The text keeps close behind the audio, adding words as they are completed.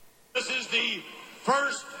the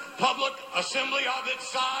first public assembly of its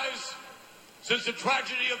size since the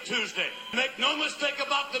tragedy of Tuesday. Make no mistake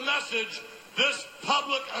about the message this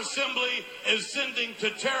public assembly is sending to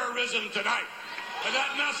terrorism tonight. And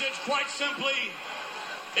that message, quite simply,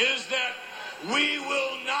 is that we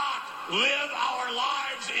will not live our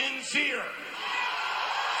lives in fear.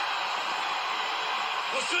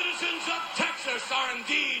 The citizens of Texas are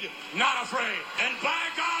indeed not afraid. And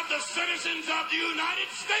by God, the citizens of the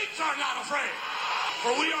United States are not afraid.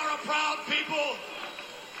 For we are a proud people,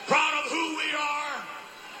 proud of who we are,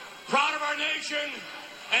 proud of our nation,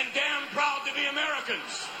 and damn proud to be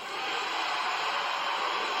Americans.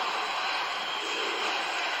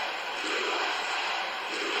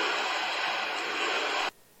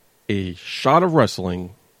 A Shot of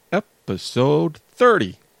Wrestling, episode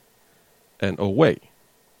 30. And away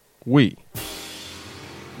we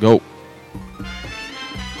go.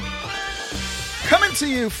 Coming to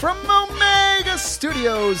you from Omega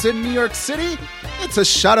Studios in New York City, it's A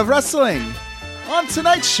Shot of Wrestling. On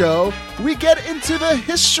tonight's show, we get into the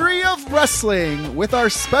history of wrestling with our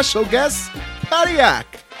special guest, Patty.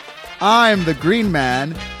 I'm the Green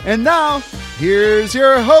Man, and now, here's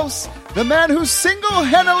your host, the man who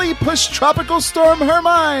single-handedly pushed Tropical Storm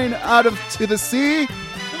Hermine out to the sea,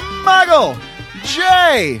 Michael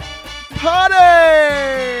J. Patty!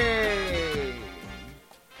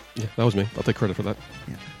 Yeah, that was me. I'll take credit for that.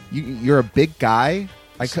 Yeah. You're a big guy.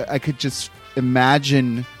 I could just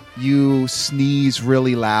imagine you sneeze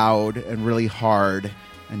really loud and really hard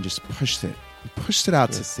and just pushed it. You pushed it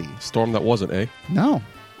out to sea. Storm that wasn't, eh? No.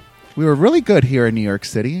 We were really good here in New York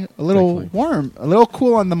City. A little warm, a little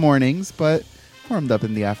cool on the mornings, but warmed up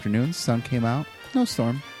in the afternoons. Sun came out. No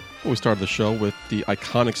storm. Well, we started the show with the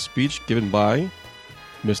iconic speech given by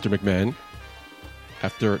Mr. McMahon.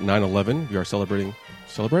 After 9/11, we are celebrating?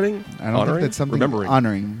 I don't think that's something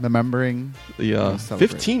remembering. The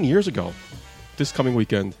 15 years ago, this coming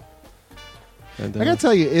weekend. And, I gotta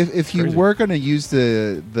tell you, if you were going to use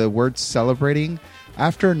the word celebrating,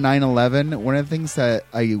 after 9/11, one of the things that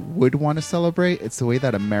I would want to celebrate, it's the way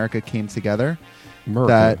that America came together.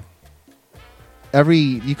 That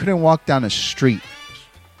you couldn't walk down a street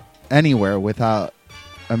anywhere without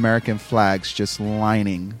American flags just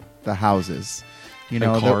lining the houses. You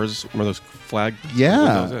know, and cars, remember those flag?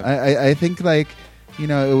 Yeah, windows, I think it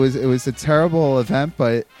was a terrible event,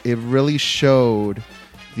 but it really showed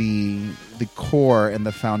the core and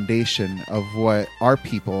the foundation of what our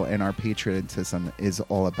people and our patriotism is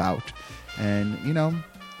all about. And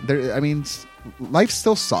life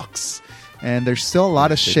still sucks, and there's still a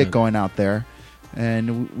lot of shit going out there,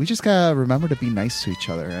 and we just gotta remember to be nice to each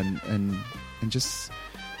other and just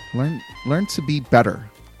learn to be better.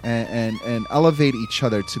 And elevate each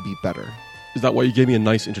other to be better. Is that why you gave me a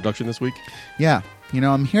nice introduction this week? Yeah.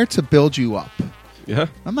 I'm here to build you up. Yeah?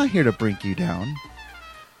 I'm not here to bring you down.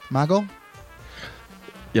 Mago?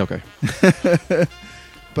 Yeah, okay.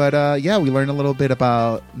 But, we learned a little bit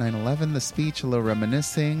about 9/11, the speech, a little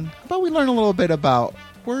reminiscing. But we learned a little bit about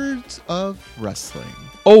words of wrestling.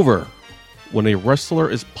 Over. When a wrestler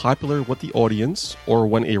is popular with the audience, or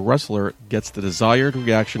when a wrestler gets the desired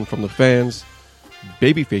reaction from the fans,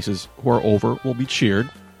 babyfaces who are over will be cheered,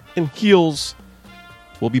 and heels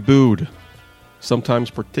will be booed.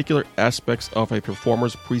 Sometimes particular aspects of a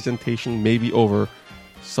performer's presentation may be over,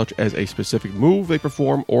 such as a specific move they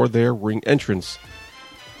perform or their ring entrance,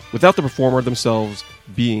 without the performer themselves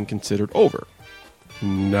being considered over.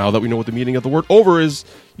 Now that we know what the meaning of the word over is,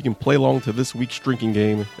 you can play along to this week's drinking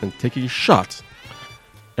game and take a shot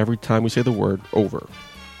every time we say the word over.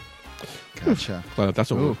 Gotcha. Glad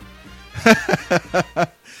that's over.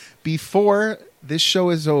 Before this show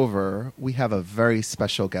is over, we have a very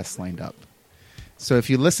special guest lined up. So if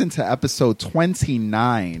you listen to episode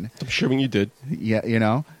 29... I'm assuming you did. Yeah,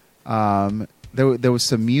 there was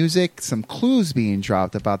some music, some clues being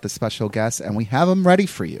dropped about the special guest, and we have them ready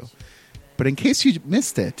for you. But in case you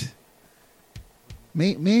missed it,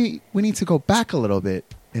 we need to go back a little bit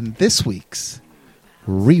in this week's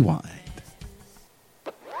Rewind.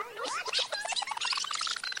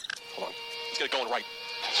 Get it going right.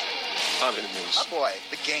 I'm in the news. Oh boy,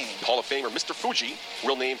 the game. Hall of Famer Mr. Fuji,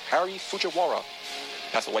 real name Harry Fujiwara,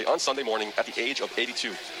 passed away on Sunday morning at the age of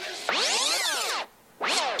 82.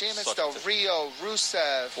 Sheamus, Del Rio,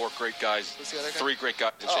 Rusev. 4 great guys. Who's the other guy? 3 great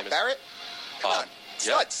guys. And Sheamus. Barrett? Come on.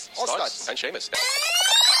 Studs. Yeah. All studs. And Sheamus.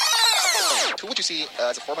 Who would you see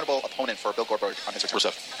as a formidable opponent for Bill Goldberg on his return?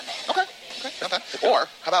 Rusev. Okay. Or,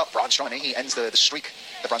 how about Braun Strowman? He ends the streak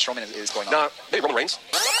that Braun Strowman is going on. Nah, maybe Roman Reigns.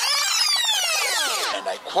 And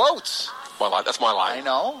I quote. My line. That's my line. I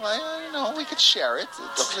know. we could share it.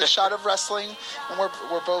 It's a shot of wrestling, and we're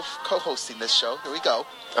both co-hosting this show. Here we go.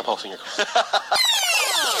 I'm hosting your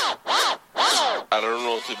I don't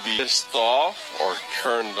know if to be pissed off or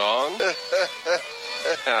turned on.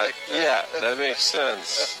 Yeah, that makes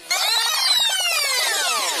sense.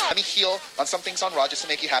 Let me heel on some things on Raw just to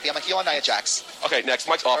make you happy. I'm a heel on Nia Jax. Okay, next,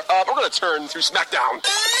 mic's off. We're going to turn to SmackDown.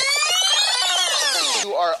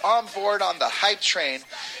 You are on board on the hype train.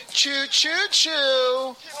 Choo, choo,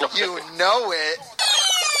 choo. You know it.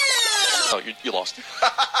 Oh, you lost.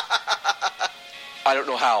 I don't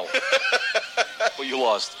know how, but you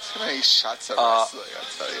lost. Too many shots of wrestling, I'll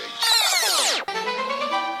tell you.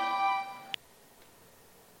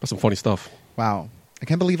 That's some funny stuff. Wow. I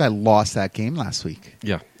can't believe I lost that game last week.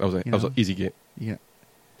 Yeah, that was an easy game. Yeah.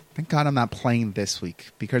 Thank God I'm not playing this week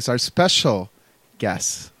because our special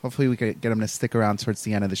guest, hopefully we could get him to stick around towards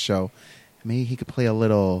the end of the show. Maybe he could play a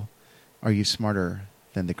little Are You Smarter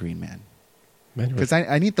Than the Green Man? Because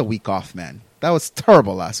I need the week off, man. That was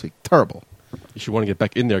terrible last week. Terrible. You should want to get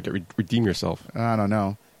back in there, redeem yourself. I don't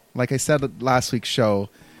know. Like I said last week's show,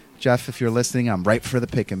 Jeff, if you're listening, I'm ripe for the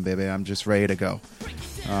picking, baby. I'm just ready to go.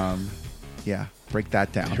 Yeah, break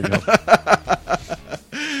that down.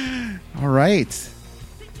 All right.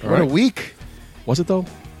 What a week. Was it, though?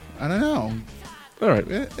 I don't know. All right.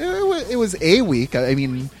 It was a week. I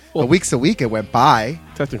mean, a week's a week. It went by.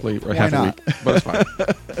 Technically, or Why half not? a week, but it's fine.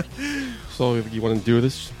 So if you want to do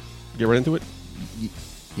this, get right into it?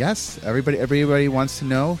 Yes. Everybody wants to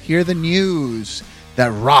know. Hear the news that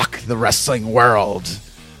rock the wrestling world.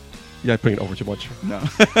 Yeah, I'm putting it over too much. No.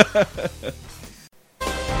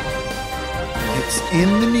 It's in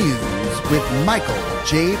the news with Michael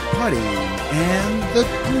J. Putty and the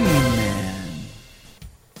Green Man.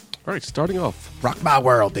 All right, starting off. Rock my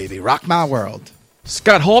world, baby. Rock my world.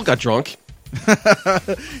 Scott Hall got drunk.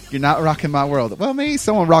 You're not rocking my world. Well, maybe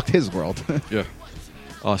someone rocked his world. Yeah.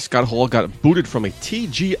 Scott Hall got booted from a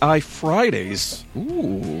TGI Fridays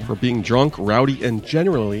for being drunk, rowdy, and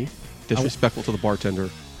generally disrespectful to the bartender.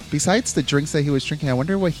 Besides the drinks that he was drinking, I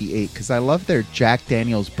wonder what he ate, because I love their Jack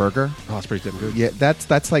Daniels burger. Oh, it's pretty damn good. Yeah,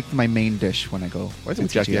 that's like my main dish when I go. I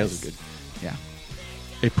think Jack Daniels is good. Yeah.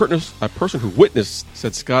 A person who witnessed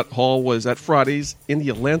said Scott Hall was at Fridays in the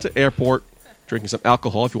Atlanta airport drinking some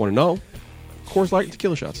alcohol, if you want to know. Coors Light and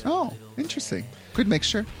tequila shots. Oh, interesting. Good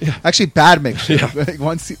mixture. Yeah. Actually, bad mixture. Yeah.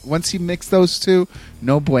 Once you mix those two,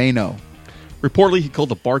 no bueno. Reportedly, he called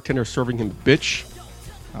the bartender serving him bitch.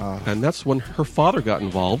 And that's when her father got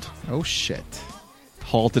involved. Oh, shit.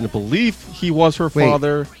 Hall didn't believe he was her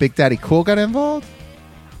father. Big Daddy Cool got involved?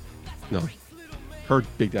 No. Her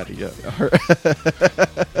Big Daddy, yeah.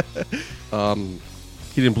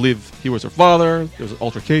 He didn't believe he was her father. There was an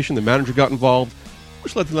altercation. The manager got involved,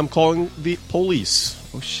 which led to them calling the police.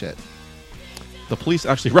 Oh, shit. The police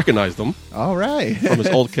actually recognized him. All right. From his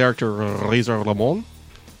old character, Razor Ramon.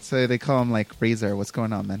 So they call him, like, Razor. What's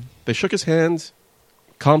going on, man? They shook his hand,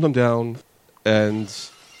 calmed him down, and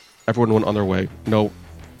everyone went on their way. No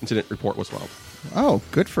incident report was filed. Oh,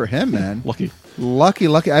 good for him, man. Lucky.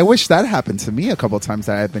 Lucky. I wish that happened to me a couple of times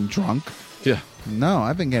that I've been drunk. Yeah. No,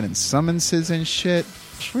 I've been getting summonses and shit.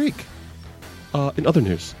 Shriek. In other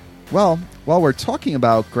news. Well, while we're talking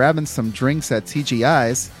about grabbing some drinks at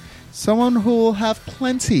TGI's, someone who will have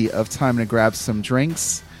plenty of time to grab some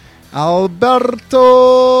drinks, Alberto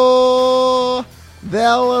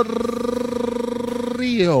Del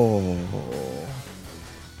Rio.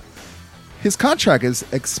 His contract is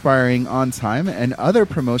expiring on time, and other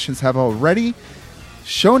promotions have already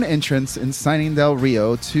shown interest in signing Del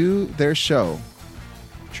Rio to their show.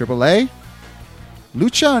 AAA,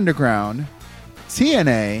 Lucha Underground,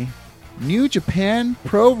 TNA, New Japan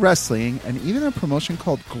Pro Wrestling, and even a promotion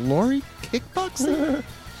called Glory Kickboxing?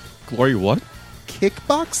 Glory what?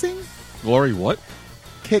 Kickboxing? Glory what?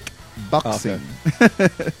 Kickboxing.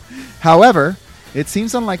 Okay. However, it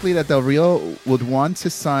seems unlikely that Del Rio would want to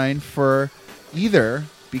sign for either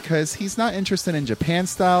because he's not interested in Japan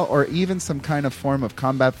style or even some kind of form of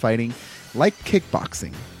combat fighting like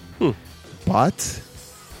kickboxing. But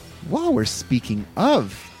while we're speaking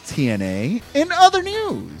of TNA, in other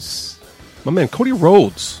news, my man Cody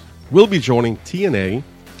Rhodes will be joining TNA.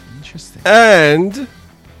 Interesting. And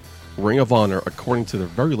Ring of Honor, according to the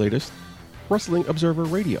very latest Wrestling Observer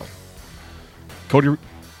Radio.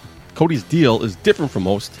 Cody's deal is different from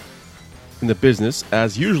most in the business,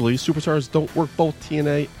 as usually superstars don't work both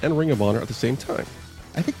TNA and Ring of Honor at the same time.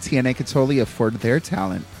 I think TNA could totally afford their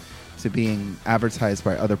talent to being advertised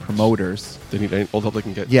by other promoters. They need all the help they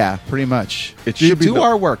can get. Yeah, pretty much. It should do be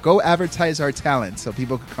our work. Go advertise our talent so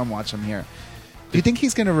people can come watch them here. Do you think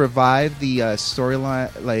he's going to revive the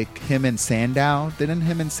storyline, like him and Sandow? Didn't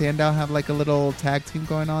him and Sandow have like a little tag team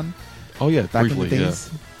going on? Oh, yeah, Back in the briefly, yeah.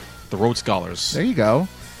 days? The Rhodes Scholars. There you go.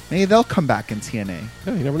 Maybe they'll come back in TNA.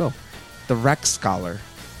 Yeah, you never know. The Rex Scholar.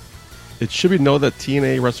 It should be known that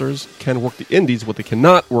TNA wrestlers can work the indies, but they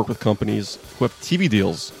cannot work with companies who have TV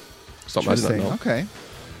deals. Something I did not know. Okay.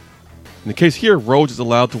 In the case here, Rhodes is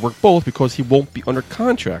allowed to work both because he won't be under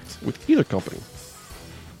contract with either company.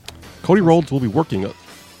 Cody Rhodes will be working,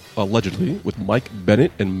 allegedly, with Mike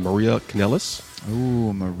Bennett and Maria Kanellis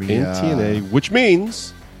Ooh, Maria. in TNA, which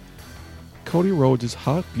means Cody Rhodes'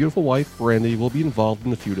 hot, beautiful wife, Brandy, will be involved in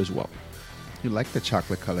the feud as well. You like the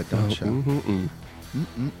chocolate color, don't you?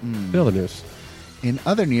 The other news. In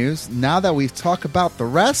other news, now that we've talked about the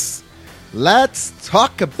rest, let's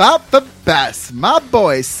talk about the best. My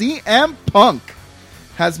boy, CM Punk,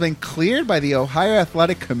 has been cleared by the Ohio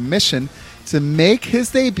Athletic Commission to make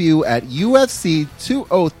his debut at UFC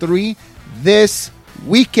 203 this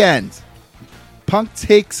weekend. Punk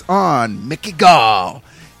takes on Mickey Gall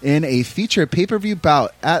in a feature pay-per-view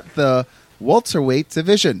bout at the welterweight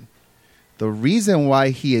division. The reason why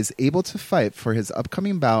he is able to fight for his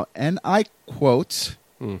upcoming bout, and I quote,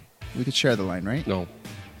 we could share the line, right? No.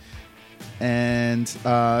 And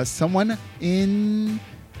someone in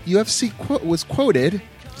UFC was quoted.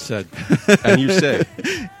 Said. And you said.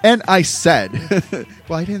 And I said.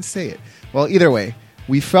 Well, I didn't say it. Well, either way,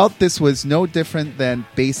 we felt this was no different than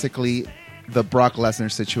basically the Brock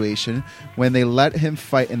Lesnar situation when they let him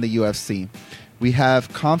fight in the UFC. We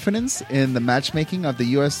have confidence in the matchmaking of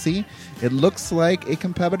the UFC. It looks like a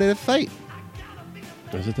competitive fight.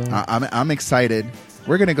 Is it though? I'm excited.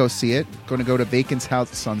 We're going to go see it. Going to go to Bacon's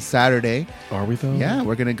house on Saturday. Are we though? Yeah,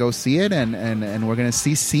 we're going to go see it, and we're going to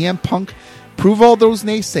see CM Punk prove all those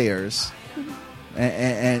naysayers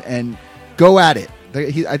and go at it.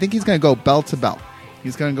 I think he's going to go belt to belt.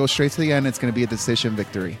 He's going to go straight to the end. It's going to be a decision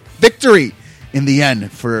victory. Victory in the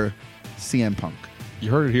end for CM Punk. You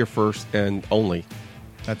heard it here first and only.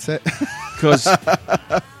 That's it. Because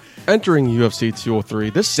entering UFC 203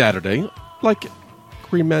 this Saturday, like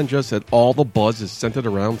Green Man just said, all the buzz is centered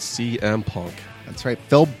around CM Punk. That's right.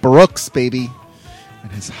 Phil Brooks, baby.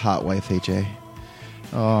 And his hot wife, AJ.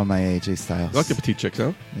 Oh, my AJ Styles. You like the petite chicks,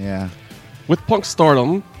 huh? Yeah. With Punk's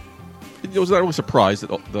stardom, it was not really a surprise that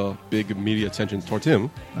the big media attention towards him.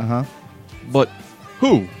 Uh-huh. But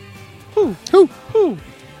who? Who?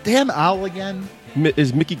 Damn Owl again.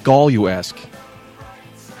 Is Mickey Gall, you ask?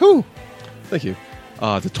 Who? Thank you.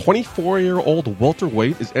 The 24-year-old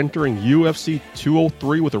welterweight is entering UFC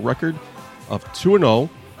 203 with a record of 2-0.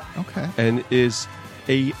 Okay. And is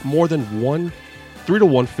a more than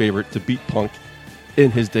 3-1 favorite to beat Punk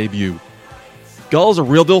in his debut. Gall's a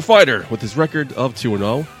real deal fighter with his record of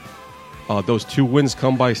 2-0. Those 2 wins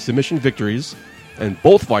come by submission victories, and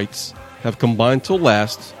both fights have combined to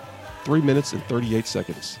last 3 minutes and 38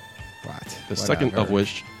 seconds. What? The second of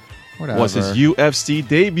which Whatever. was his UFC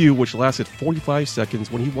debut, which lasted 45 seconds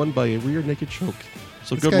when he won by a rear naked choke.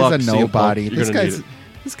 So This good guy's luck, a CM Punk. nobody. You're gonna need it.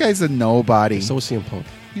 This guy's a nobody. So is CM Punk.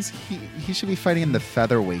 He should be fighting in the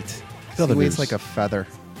featherweight. He Other weighs news. like a feather.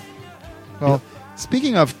 Well,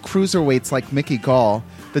 speaking of cruiserweights like Mickey Gall,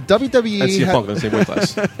 the WWE And CM Punk in the same weight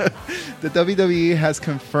class. the WWE has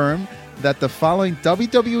confirmed that the following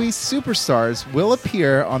WWE superstars will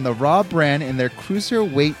appear on the Raw brand in their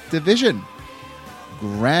cruiserweight division: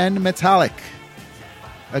 Grand Metalik,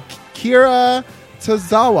 Akira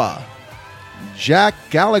Tozawa, Jack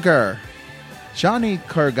Gallagher, Johnny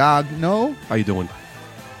Gargano, How you doing?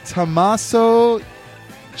 Tommaso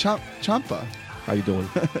Ciampa, How you doing?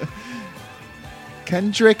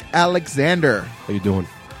 Kendrick Alexander, How you doing?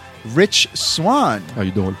 Rich Swann, How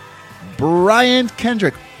you doing? Brian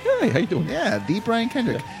Kendrick. Hey, how you doing? Yeah, the Brian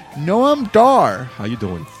Kendrick. Noam Dar, How you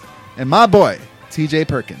doing? and my boy, TJ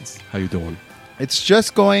Perkins. How you doing? It's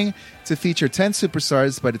just going to feature 10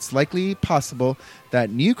 superstars, but it's likely possible that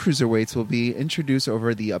new cruiserweights will be introduced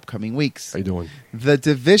over the upcoming weeks. How you doing? The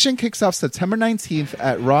division kicks off September 19th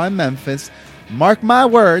at Raw in Memphis. Mark my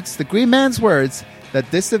words, the Green Man's words, that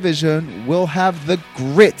this division will have the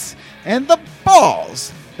grit and the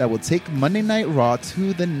balls that will take Monday Night Raw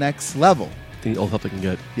to the next level. I think all the help they can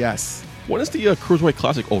get. Yes. When is the Cruiserweight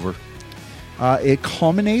Classic over? It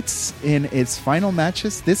culminates in its final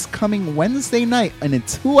matches this coming Wednesday night in a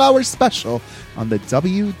 2-hour special on the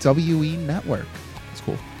WWE Network. That's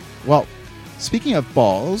cool. Well, speaking of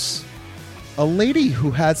balls, a lady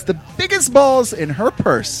who has the biggest balls in her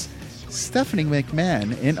purse, Stephanie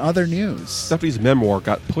McMahon, in other news. Stephanie's memoir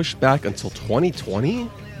got pushed back until 2020.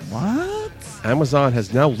 What? Amazon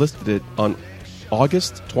has now listed it on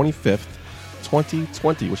August 25th,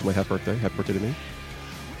 2020, which is my happy birthday. Happy birthday to me.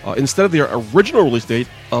 Instead of their original release date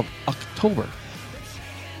of October.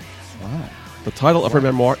 Wow. The title of her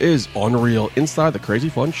memoir is Unreal, Inside the Crazy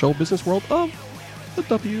Fun Show Business World of the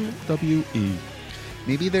WWE.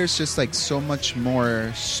 Maybe there's just like so much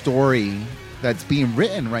more story that's being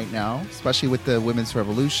written right now, especially with the women's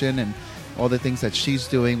revolution and all the things that she's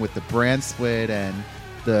doing with the brand split and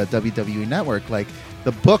the WWE network. Like,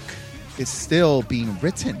 the book is still being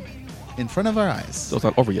written in front of our eyes. So it's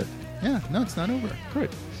not over yet. Yeah, no, it's not over. Great.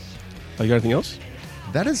 You got anything else?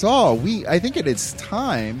 That is all. I think it is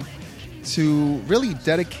time to really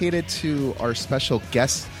dedicate it to our special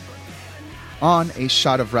guest on A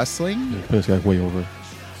Shot of Wrestling. Yeah, this guy's way over.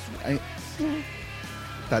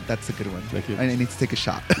 That's a good one. Thank you. I need to take a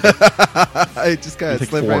shot. I just got to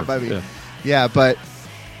slip 4. right by me. Yeah, but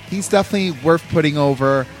he's definitely worth putting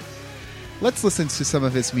over. Let's listen to some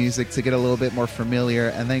of his music to get a little bit more familiar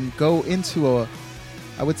and then go into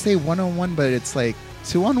I would say 1-on-1, but it's like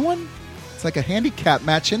 2-on-1. It's like a handicap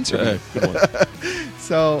match interview. Good one.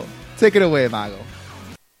 So take it away, Mago.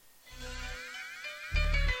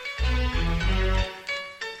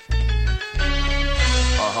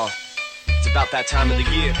 It's about that time of the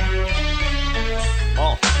year.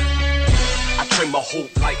 I train my whole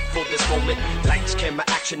life for this moment. Lights, camera,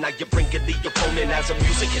 action, now you're bringing the opponent. As the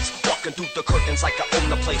music hits, walking through the curtains like I own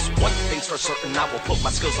the place. One thing's for certain, I will put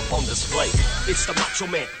my skills up on display. It's the Macho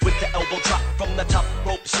Man with the elbow drop from the top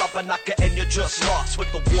rope, slap a knocker, and you're just lost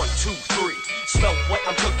with the 1, 2, 3. Smell what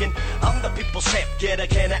I'm cooking. I'm the people's champ. Get a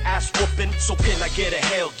can of ass whooping. So can I get a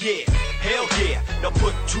hell yeah? Hell yeah. Now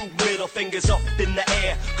put 2 middle fingers up in the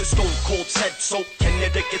air. Cause Stone Cold said so. Can you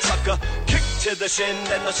dig it, sucker? Kick to the shin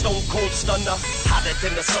and the Stone Cold Stunner. Hotter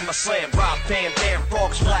than the Summer Slam. Rob Van Dam.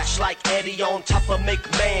 Frogs flash like Eddie on top of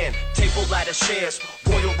McMahon. Table ladder shares.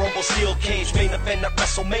 Royal Rumble steel cage. Main event at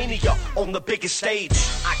WrestleMania. On the biggest stage.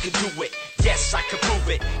 I can do it. Yes, I can prove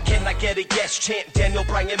it. Can I get a yes? Chant Daniel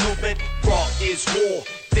Bryan movement. Raw is war.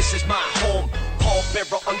 This is my home. Paul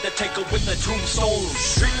Bearer, Undertaker with the tombstone.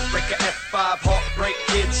 Street Breaker, F5, Heartbreak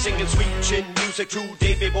Kid, singing sweet chin music to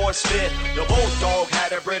Davey Boy Smith. The Bulldog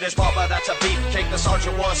had a British barber, that's a beefcake. The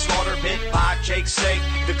Sergeant was slaughter pit by Jake's sake.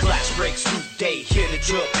 The glass breaks today, here to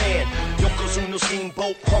Japan. Yokozuna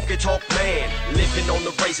Steamboat, honky tonk man. Living on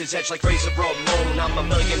the razor's edge like Razor Ramon. I'm $1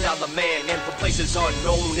 million man, and from places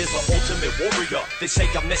unknown is the ultimate warrior. They say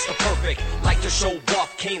I'm Mr. Perfect, like to show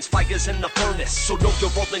off. Kane's fires in the furnace, so know you're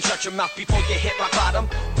rolling, shut your mouth before you hit rock bottom.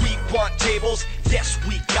 We want tables, yes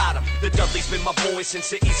we got them. The Dudley's been my boy since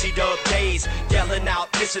the EC Dub days. Yelling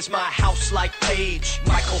out, this is my house like Paige.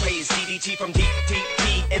 Michael Hayes, DDT from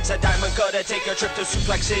DDP. It's a diamond cutter, take a trip to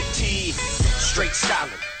Suplex City. Straight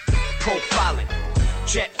styling, profiling,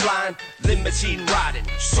 jet flying, limousine riding.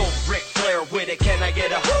 So Ric Flair with it, can I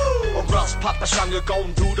get a whoo? Or else Papa Shango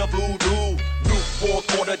gon' do the voodoo. New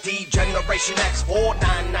 4th order D, Generation X,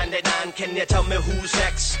 4999. Can you tell me who's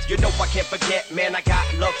next? You know I can't forget, man, I got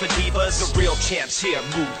love for divas. The real champs here,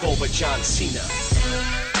 move over John Cena.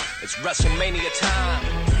 It's WrestleMania time.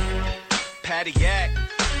 Patty Yak.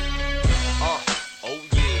 Oh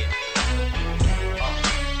yeah. Oh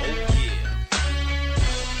yeah.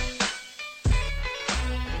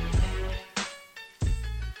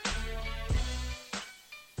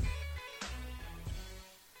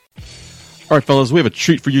 All right, fellas, we have a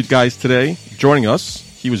treat for you guys today. Joining us,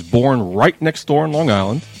 he was born right next door in Long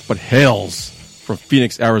Island, but hails from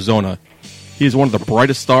Phoenix, Arizona. He is one of the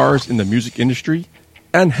brightest stars in the music industry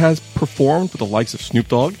and has performed with the likes of Snoop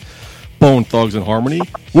Dogg, Bone Thugs and Harmony,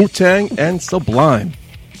 Wu-Tang, and Sublime.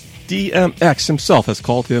 DMX himself has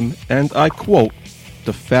called him, and I quote,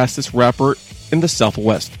 the fastest rapper in the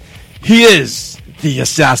Southwest. He is the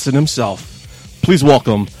assassin himself. Please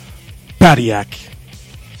welcome Patty Yak.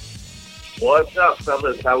 What's up,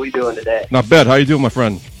 fellas? How we doing today? Not bad. How you doing, my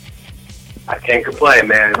friend? I can't complain,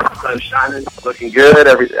 man. The sun's shining, looking good.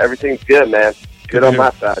 Everything's good, man. Good on my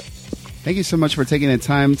side. Thank you so much for taking the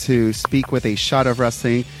time to speak with A Shot of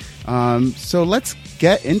Wrestling. So let's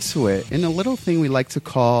get into it in a little thing we like to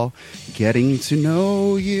call getting to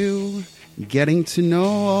know you, getting to know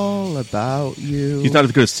all about you. He's not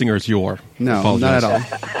as good a singer as you are. No, not at all.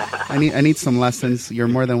 I need some lessons. You're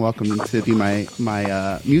more than welcome to be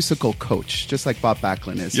my musical coach, just like Bob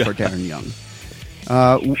Backlund is for Darren Young.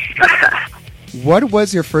 What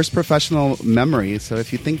was your first professional memory? So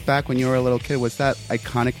if you think back when you were a little kid, what's that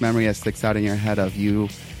iconic memory that sticks out in your head of you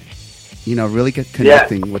really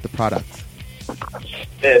connecting with the product?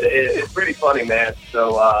 It's pretty funny, man.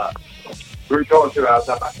 So we were going through, I was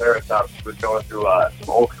at my parents' house, we were going through some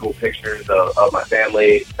old school pictures of my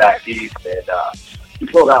family back east, and we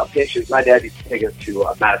pulled out pictures. My dad used to take us to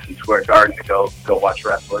Madison Square Garden to go watch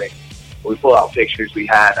wrestling. We pulled out pictures. We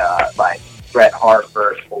had like Bret Hart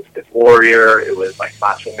versus Ultimate Warrior. It was like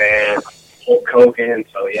Macho Man, Hulk Hogan.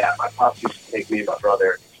 So yeah, my pops used to take me and my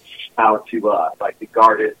brother out to like the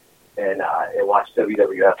Garden and watch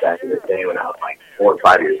WWF back in the day when I was like 4 or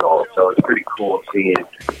 5 years old. So it's pretty cool seeing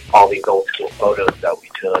all these old school photos that we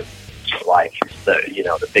took, like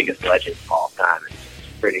the biggest legends of all time.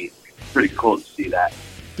 It's pretty cool to see that.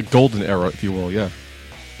 The golden era, if you will, yeah.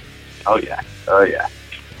 Oh yeah.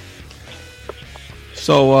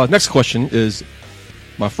 So next question is,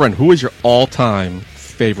 my friend, who is your all-time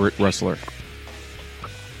favorite wrestler?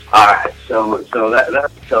 All right, so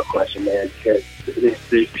that's a tough question, man, because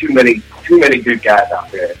there's too many good guys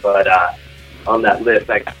out there. But on that list,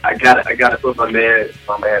 I gotta put my man,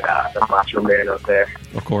 the Macho Man up there.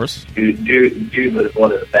 Of course. Dude was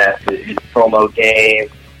one of the best. His promo game,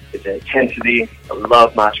 his intensity. I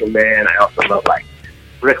love Macho Man. I also love like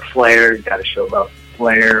Ric Flair. Got to show love to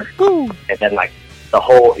Flair. Woo. And then like the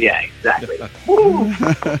whole, exactly. Woo.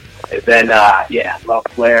 And then love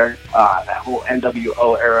Flair. That whole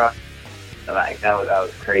NWO era. Like that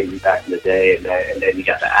was crazy back in the day. And then you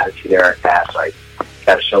got the Attitude Era cast. Like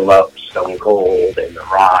got to show love to Stone Cold and The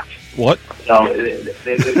Rock. What? So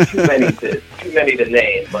there's too many to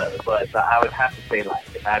name, but I would have to say, like,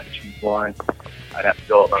 if I had to choose one, I'd have to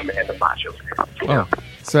go with my man, the Macho Man. Oh.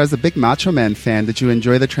 So as a big Macho Man fan, did you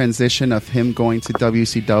enjoy the transition of him going to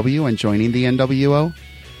WCW and joining the NWO?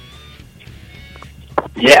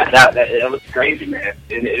 Yeah, that was crazy, man.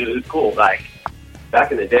 And it was cool. Like,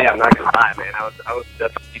 back in the day, I'm not going to lie, man, I was a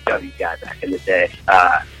WCW guy back in the day.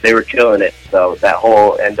 They were killing it. So that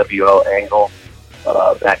whole NWO angle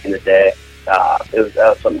back in the day, that was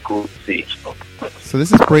something cool to see. So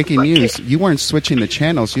this is breaking news. You weren't switching the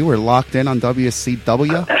channels. You were locked in on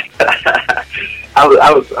WCW?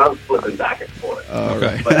 I was flipping back and forth.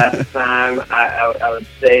 Okay. But at the time, I would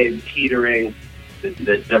say teetering the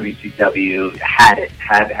WCW had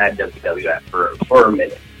WWF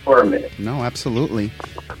for a minute. No, absolutely.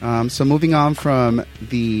 So moving on from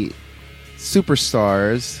the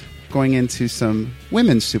superstars, going into some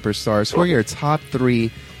women's superstars. Who are your top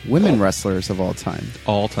 3 women wrestlers of all time?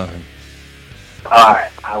 All time. All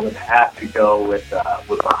right, I would have to go with my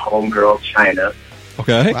homegirl, Chyna.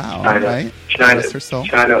 Okay. Wow. Chyna, all right.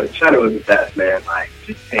 Chyna was the best, man. Like,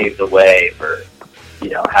 just paved the way for,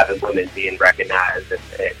 having women being recognized and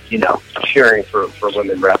cheering for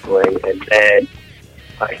women wrestling. And then,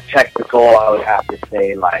 like, technical, I would have to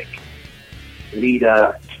say, like,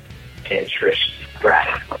 Lita and Trish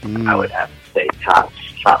Stratus. I would have to say top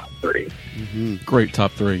 3. Mm-hmm. Great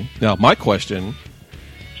top 3. Now, my question,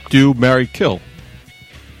 do, marry, kill?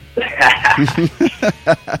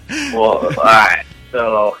 Well, all right.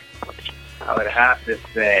 So I would have to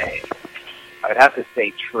say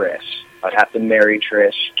Trish. I'd have to marry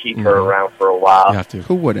Trish, keep her around for a while. You have to.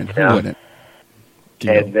 Who wouldn't? Who wouldn't?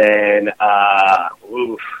 And then, am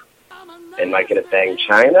I going to bang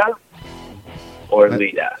Chyna or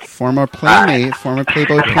Lita? Former Playmate, former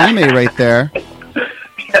Playboy Playmate right there.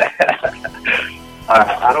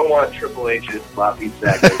 I don't want Triple H's sloppy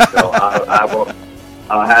seconds, so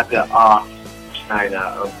I'll have to off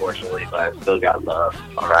Chyna, unfortunately, but I still got love.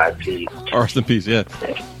 R.I.P. Rest in peace, yeah.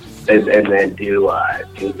 And then do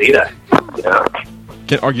Lita,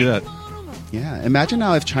 Can't argue that. Yeah, imagine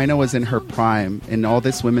now if Chyna was in her prime in all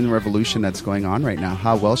this women revolution that's going on right now,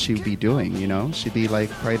 how well she'd be doing, She'd be like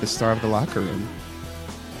probably the star of the locker room.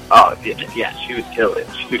 Oh, yeah, she would kill it.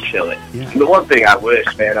 She would kill it. Yeah. And the one thing I wish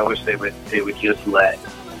they would just let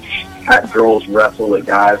girls wrestle with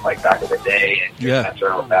guys like back in the day and mess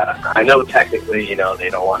around with that. I know technically, they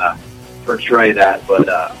don't want to portray that, but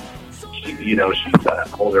she's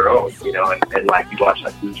hold her own, and like you watch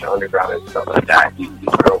like Lucha Underground and stuff like that, these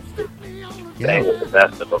girls bang with the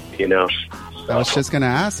best of them, I was just going to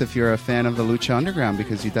ask if you're a fan of the Lucha Underground,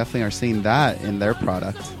 because you definitely are seeing that in their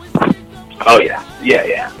product. Oh, yeah.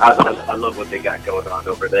 I love what they got going on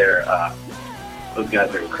over there. Those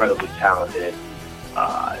guys are incredibly talented,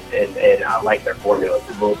 and I like their formula. It's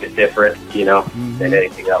a little bit different, than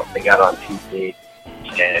anything else they got on TV.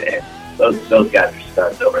 And those guys are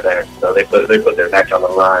studs over there. So they put their neck on the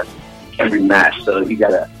line every match. So you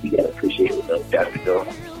gotta appreciate what those guys are doing.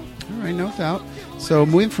 All right, no doubt. So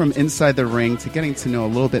moving from inside the ring to getting to know a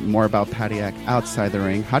little bit more about Padiak outside the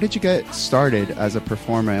ring, how did you get started as a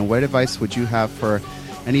performer, and what advice would you have for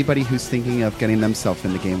anybody who's thinking of getting themselves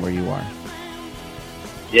in the game where you are?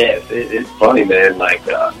 Yeah, it's funny, man. Like,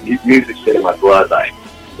 music's in my blood. Like,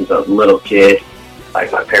 since I was a little kid,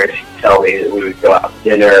 like my parents used to tell me that we would go out to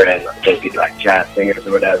dinner and they'd be like jazz singers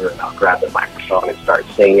or whatever, and I'll grab the microphone and start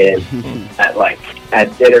singing.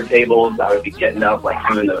 At dinner tables, I would be getting up, like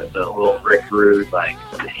doing the little Rick Rude, like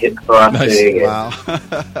the hip thrusting. Nice.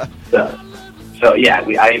 Wow. So yeah,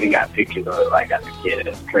 I even got pictures of it like as a kid.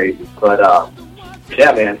 It's crazy, but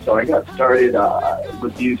yeah, man. So I got started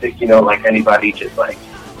with music, you know, like anybody, just like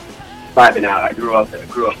vibing out. I grew up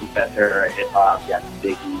with that era of hip hop, got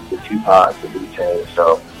the Biggie, the Tupac, the Wu-Tang.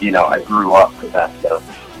 So you know, I grew up with that stuff.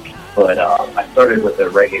 But I started with a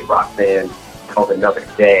reggae rock band called Another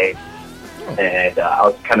Day, and I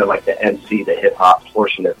was kind of like the MC, the hip hop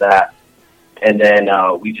portion of that. And then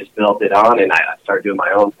we just built it on, and I started doing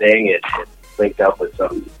my own thing. It linked up with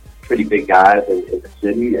some pretty big guys in the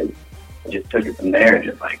city, and just took it from there and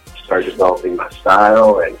just like started developing my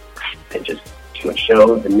style and just doing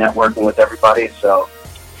shows and networking with everybody. So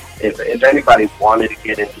if anybody wanted to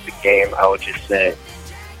get into the game, I would just say,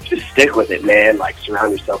 just stick with it, man. Like,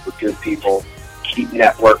 surround yourself with good people, keep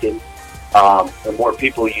networking. The more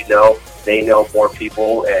people you know, they know more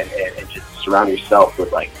people, and just surround yourself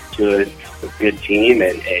with like a good team,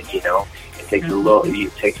 and you know, it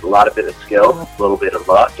takes a lot of bit of skill, a little bit of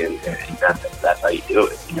luck, and that's how you do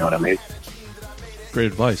it. You know what I mean? Great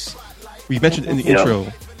advice. We mentioned in the intro,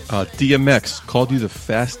 DMX called you the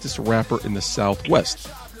fastest rapper in the Southwest.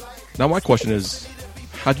 Now my question is,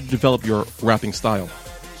 how did you develop your rapping style?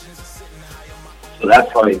 So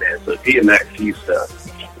that's funny, man. So DMX used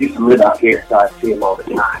to live out here, so I see him all the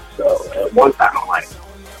time. So at one time I'm like,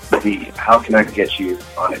 how can I get you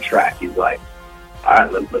on a track? He's like, all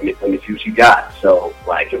right, let me see what you got. So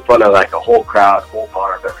like in front of like a whole crowd, whole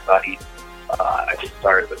bar of everybody, I just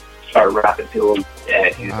started rapping to him,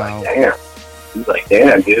 and he's like, damn. He's like,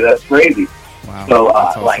 damn, dude, that's crazy. Wow. So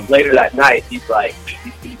awesome. like later that night, he's like,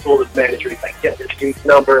 he told his manager, he's like, get this dude's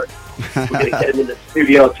number. We're gonna get him in the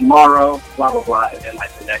studio tomorrow. Blah blah blah. And then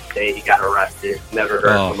like the next day, he got arrested. Never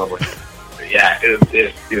heard from him. Yeah, it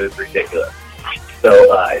was ridiculous.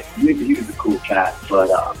 So he was a cool cat. But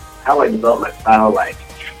how I developed my style, like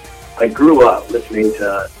I grew up listening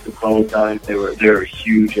to the Bone Thugs. They were a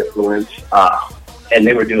huge influence, and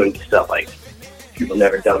they were doing stuff like people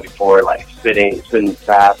never done before, like spitting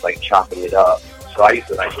fast, like chopping it up. So I used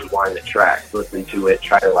to like rewind the track, listen to it,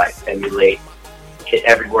 try to like emulate, hit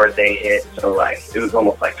every word they hit. So like it was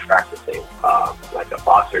almost like practicing, like a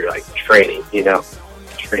boxer, like training, you know,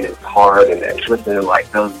 training hard, and then listening to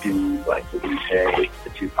like those dudes, like the Wu-Tang, the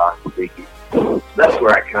Tupac, the Biggie. So that's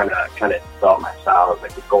where I kind of developed my style,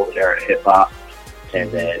 like the golden era of hip hop.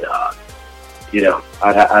 And then you know,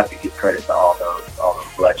 I have to give credit to all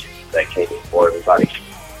those legends that came before everybody.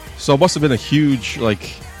 So it must have been a huge like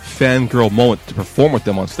fangirl moment to perform with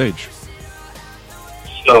them on stage.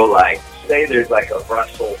 So like, say there's like a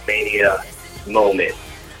WrestleMania moment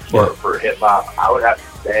for hip hop, I would have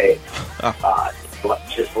to say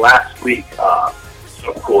just last week,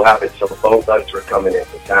 something cool happened. So the Bone Thugs were coming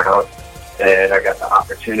into town, and I got the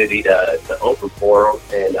opportunity to open for them,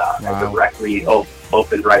 and I directly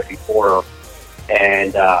opened right before them.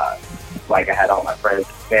 And like I had all my friends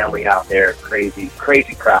and family out there, crazy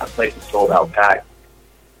crowd, place was sold out packed.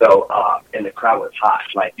 So and the crowd was hot.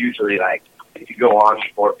 Like usually, like if you go on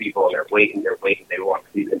before people and they're waiting, they want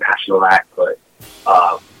to see the national act. But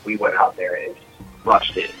we went out there and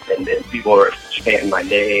rushed it, and then people were chanting my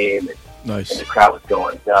name, and, nice. And the crowd was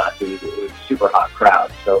going nuts. It was a super hot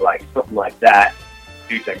crowd. So like something like that,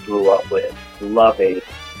 dudes I grew up with, loving.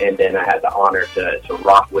 And then I had the honor to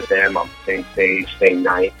rock with them on the same stage, same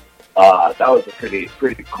night. That was a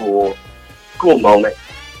pretty cool moment.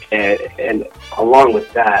 And along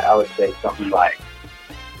with that, I would say something like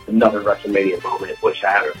another WrestleMania moment, which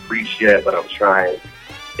I haven't reached yet, but I'm trying,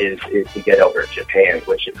 is to get over to Japan,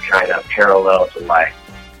 which is kind of parallel to like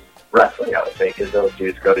wrestling, I would say, because those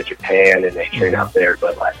dudes go to Japan and they train out there.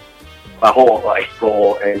 But like my whole like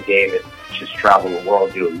goal and game is just travel the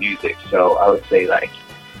world doing music. So I would say like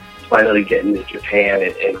finally getting to Japan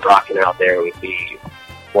and rocking out there would be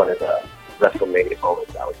one of the WrestleMania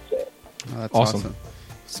moments, I would say. Oh, that's awesome.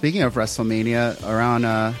 Speaking of WrestleMania, around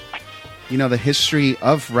the history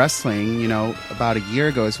of wrestling, about a year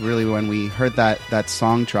ago is really when we heard that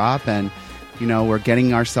song drop, and we're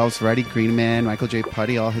getting ourselves ready. Green Man, Michael J.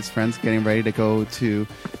 Putty, all his friends getting ready to go to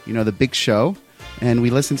the big show, and we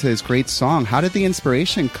listened to his great song. How did the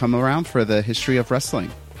inspiration come around for the history of wrestling?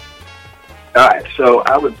 All right, so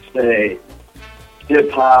I would say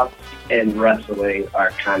hip-hop and wrestling are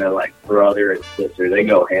kind of like brother and sister. They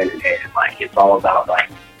go hand in hand. Like, it's all about, like,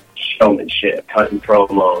 showmanship, cutting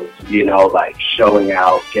promos, like, showing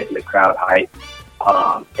out, getting the crowd hyped.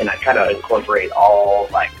 And I kind of incorporate all,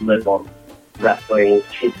 like, live on wrestling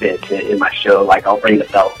tidbits in my show. Like I'll bring the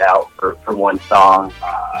belt out for one song.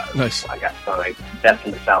 Nice. I got some like Best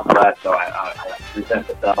in the Southwest, so I present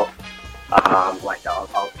the belt. Like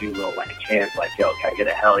I'll do little like chants like, yo, can I get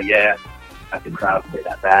a hell yeah? Have the crowd play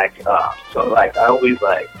that back. So like I always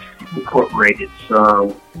like incorporated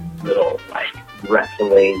some little like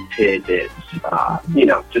wrestling tidbits, you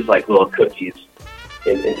know, just like little cookies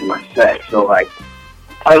into my set. So like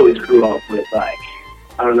I always grew up with like,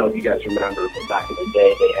 I don't know if you guys remember, but back in the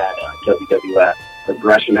day they had WWF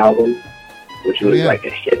Aggression album, which was like a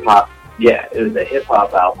hip hop. Yeah, it was a hip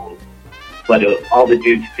hop album. But all the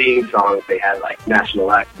dudes' theme songs, they had like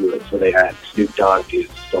national acts do it. So they had Snoop Dogg do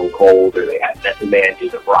Stone Cold, or they had Method Man do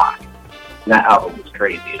The Rock. And that album was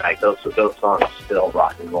crazy. Like those songs still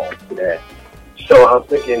rock and roll today. So I was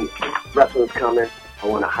thinking, wrestling's coming. I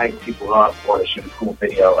want to hype people up. I want to shoot a cool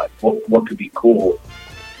video. Like what could be cool?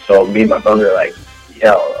 So me and my brother are like,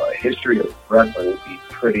 yo, a history of wrestling would be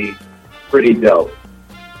pretty dope.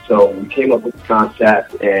 So we came up with the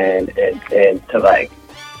concept, and to like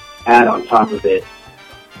add on top of it,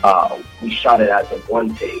 we shot it as a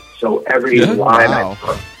one take. So every line,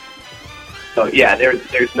 so yeah,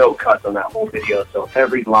 there's no cuts on that whole video. So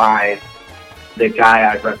every line, the guy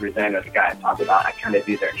I represent or the guy I talk about, I kind of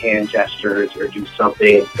do their hand gestures or do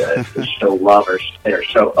something to show love or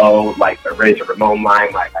show like the Razor Ramon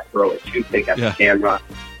line, like I throw a toothpick at the camera,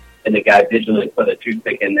 and the guy visually put a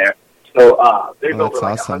toothpick in there. So there's over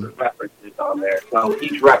like 100 references on there. So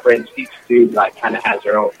each reference, each dude like kind of has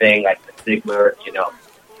their own thing, like the Ziggler, you know,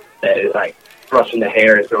 that is like brushing the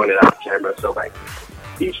hair and throwing it on camera. So like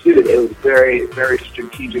each dude, it was very, very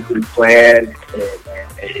strategically planned,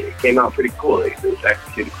 and it came out pretty cool. It was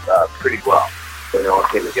executed pretty well when it all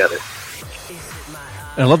came together.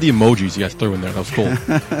 And I love the emojis you guys threw in there. That was cool.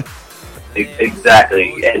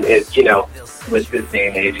 Exactly, and it, you know, with this day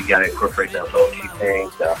and age, you got to incorporate that emoji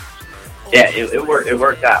thing. So yeah, it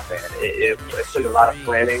worked out, man. It took a lot of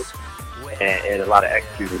planning and a lot of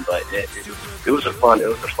executing, but it was a fun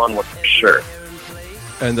one for sure.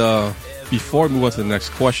 And before we move on to the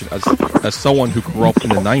next question, as someone who grew up in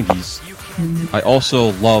the 90s, I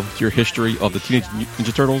also loved your history of the Teenage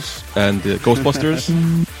Ninja Turtles and the Ghostbusters.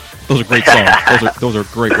 Those are great songs. Those are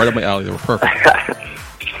great. Right up my alley. They were perfect.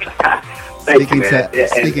 Speaking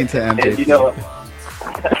to MJ. And you know,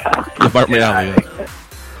 right up my alley. Yeah.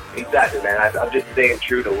 Exactly, man. I'm just staying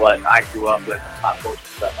true to what I grew up with, pop culture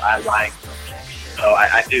stuff I like. So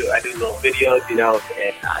I do little videos, you know,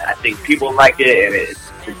 and I think people like it, and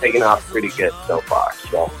it's taking off pretty good so far.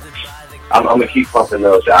 So I'm gonna keep pumping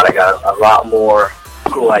those out. I got a lot more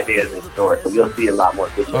cool ideas in store, so you'll see a lot more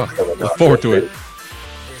videos coming up. Look forward to it.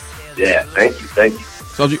 Yeah, thank you.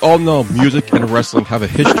 So as you all know, music and wrestling have a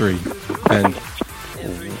history, and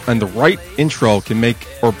the right intro can make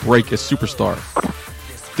or break a superstar.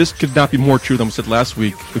 This could not be more true than we said last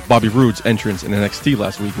week with Bobby Roode's entrance in NXT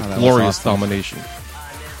last week with glorious domination.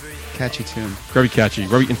 Catchy tune. Very catchy,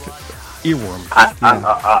 very earworm.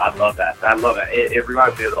 I love that. I love it. It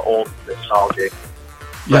reminds me of the old nostalgic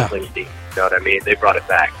wrestling theme. You know what I mean? They brought it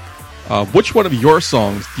back. Which one of your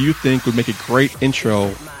songs do you think would make a great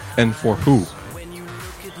intro, and for who?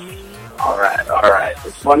 All right.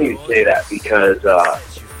 It's funny you say that because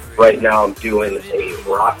right now I'm doing a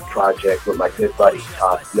rock project with my good buddy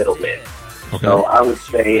Todd Middleman. Okay. So I would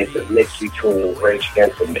say it's a mix between Rage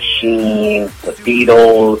Against the Machine, the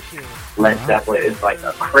Beatles, Led Zeppelin. It's like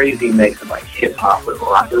a crazy mix of like hip hop with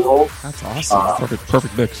rock and roll. That's awesome.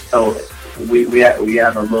 Perfect mix. So we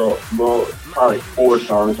have a little probably 4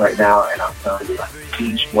 songs right now, and I'm telling you, like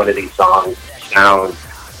each one of these songs sounds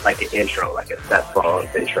like an intro, like a Seth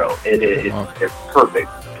Rollins intro. It's perfect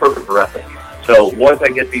for wrestling. So once I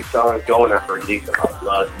get these songs going after release them,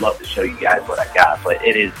 I'd love to show you guys what I got. But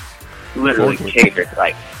it is literally catered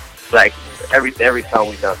like every song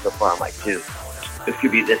we've done so far. I'm like, dude, this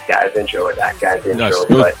could be this guy's intro or that guy's intro. Nice.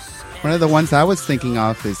 But one of the ones I was thinking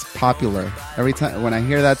of is Popular. Every time when I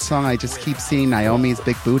hear that song, I just keep seeing Naomi's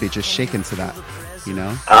big booty just shaking to that. You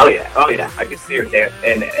know? Oh yeah. I can see her there,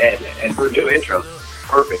 and her new intro,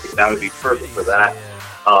 perfect. That would be perfect for that.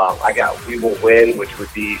 I got We Will Win, which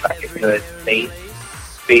would be like a good bass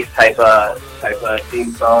type of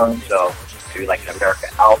theme song. So maybe like an American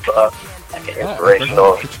Alpha, like an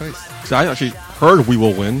inspirational. Good choice. So I actually heard We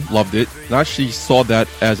Will Win, loved it, and I actually saw that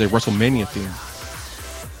as a WrestleMania theme.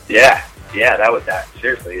 Yeah, that was that.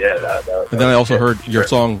 Seriously, yeah. That and then I also heard your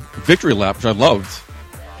song Victory Lap, which I loved,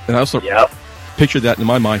 and I also pictured that in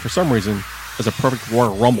my mind for some reason as a perfect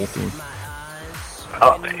Royal Rumble theme.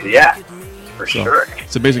 Oh yeah. For sure.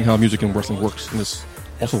 It's amazing how music and wrestling works, and this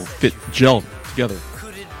also gelled together.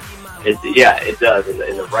 it does. And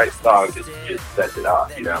the right song just sets it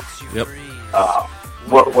off, you know. Yep.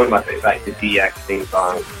 One of my favorites, like the DX theme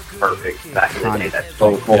song, perfect back in the day. That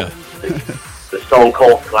Stone Cold, the Stone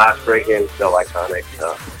Cold glass breaking, so iconic.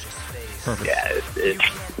 Perfect. Yeah,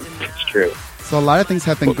 it's true. So a lot of things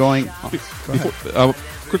have been going. Go ahead.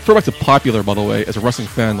 Quick throwback to Popular, by the way, as a wrestling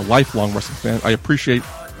fan, a lifelong wrestling fan. I appreciate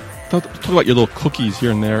talk about your little cookies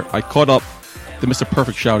here and there. I caught up the Mr.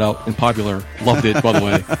 Perfect shout out in Popular. Loved it, by the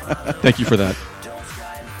way. Thank you for that.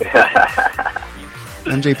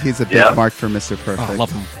 MJP is a big mark for Mr. Perfect. Oh, I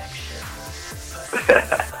love him.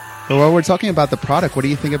 But while we're talking about the product, what do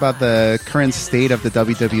you think about the current state of the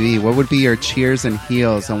WWE? What would be your cheers and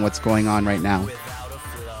heels on what's going on right now?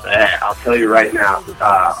 I'll tell you right now.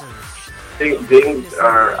 Things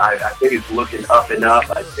are. I think it's looking up and up.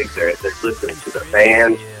 I think they're listening to the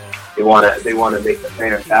fans. They want to make the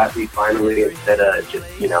fans happy finally, instead of just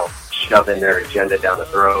shoving their agenda down the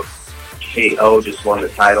throat. KO just won the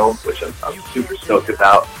title, which I'm super stoked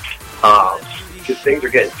about. Because things are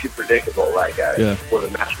getting too predictable. Like before the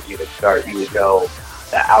match would even start, you would know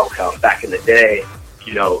the outcome. Back in the day,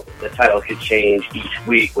 the title could change each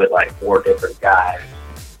week with like 4 different guys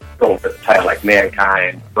going for the title, like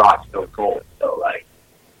Mankind, Brock, Stone Cold. So like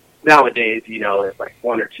nowadays, it's like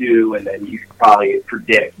 1 or 2, and then you can probably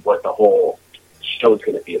predict what the whole show's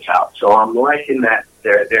going to be about. So I'm liking that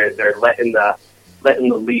they're letting the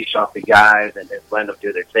leash off the guys and then letting them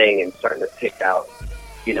do their thing and starting to pick out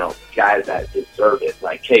guys that deserve it,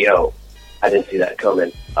 like KO. I didn't see that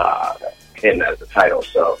coming. Him as the title.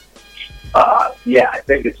 So I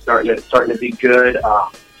think it's starting to be good.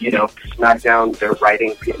 SmackDown, their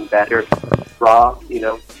writing's getting better. Raw,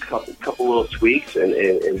 couple little tweaks, and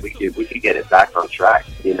we could get it back on track.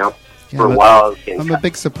 For a while. I'm a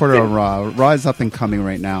big supporter of Raw. Raw is up and coming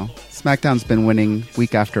right now. SmackDown's been winning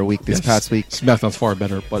week after week this past week. SmackDown's far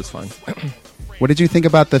better, but it's fine. What did you think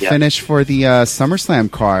about the finish for the SummerSlam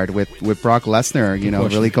card with Brock Lesnar?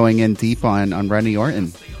 Really going in deep on Randy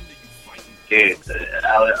Orton. Dude,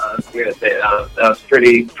 I was gonna say that was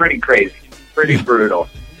pretty crazy, pretty brutal.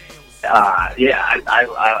 I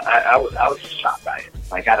was shocked by it.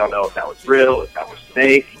 Like, I don't know if that was real, if that was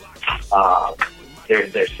fake.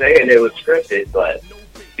 They're saying it was scripted, but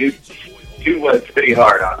dude went pretty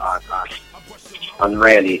hard on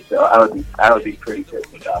Randy. So I would be pretty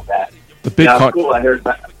pissed about that. The big cool. I heard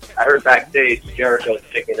backstage Jericho was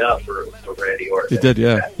picking up for Randy Orton. He did,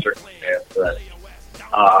 yeah. But,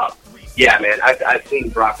 man, I've seen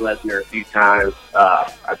Brock Lesnar a few times.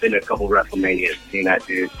 I've been to a couple WrestleManias, seen that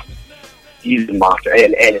dude. He's a monster,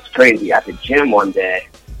 and it's crazy. At the gym one day,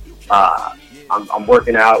 I'm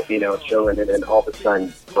working out, chilling, and then all of a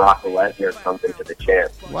sudden, Brock Lesnar comes into the gym.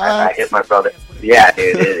 What? I hit my brother. Yeah,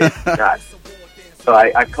 dude, it's nuts. So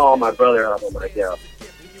I call my brother up. I'm like, yo,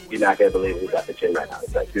 you're not gonna believe who's at the gym right now.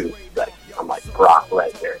 He's like, dude. I'm like, Brock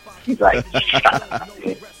Lesnar. He's like, shut up,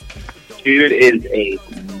 dude. Dude is a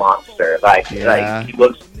monster. Like he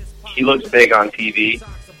looks big on TV.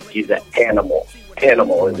 He's an animal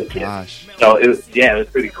in the gym. Gosh. So it was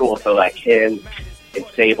pretty cool. So like him and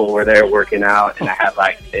Sable were there working out, and I had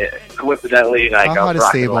coincidentally how hot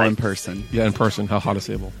is Sable in person? Yeah, in person. How hot is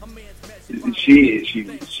Sable?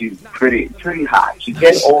 She's pretty hot. She's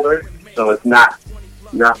getting older, so it's not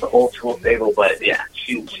the old school Sable, but yeah,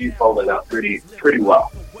 she's holding up pretty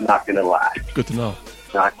well. Not gonna lie. Good to know.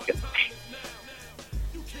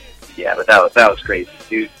 Yeah, but that was crazy.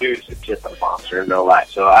 Dude's just a monster, no lie.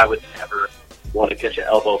 So I would never want to catch an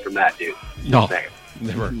elbow from that dude. No,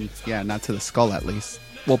 never. Yeah, not to the skull at least.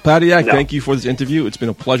 Well, Patiak, thank you for this interview. It's been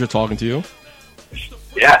a pleasure talking to you.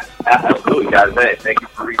 Yeah, absolutely, guys. Hey, thank you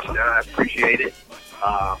for reaching out. I appreciate it.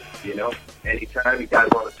 Anytime you guys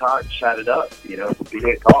want to talk, chat it up. Be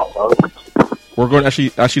a call, folks. We're going to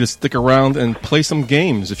actually ask you to stick around and play some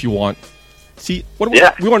games if you want. See, we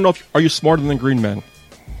want to know, are you smarter than Green Men?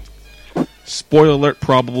 Spoiler alert,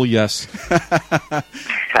 probably yes.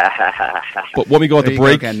 But when we go at the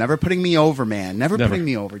break... Again. Never putting me over, man. Never putting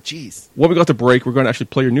me over. Jeez. When we go at the break, we're going to actually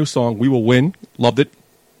play your new song, We Will Win. Loved it.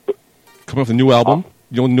 Coming off the new album.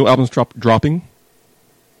 The new album's dropping.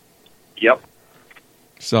 Yep.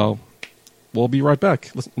 So, we'll be right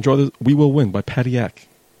back. Let's enjoy the We Will Win by Patiak.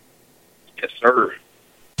 Yes, sir.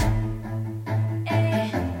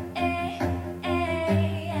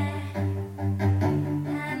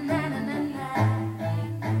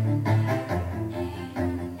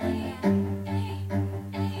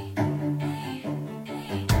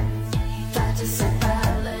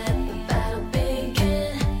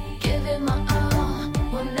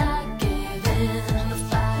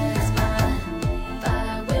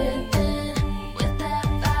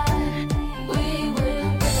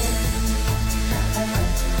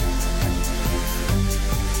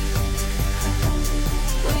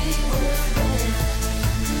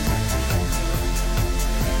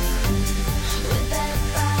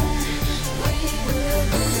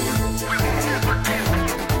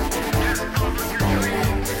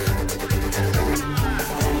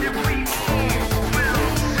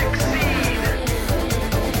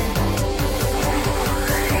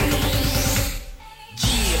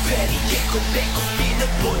 back up in the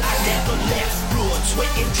blood. I never left. Blood,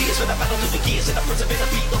 sweat, and tears when I battle through the years, and I persevere to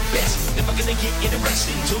be the best. Never gonna get in the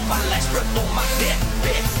wrestling till my last breath on my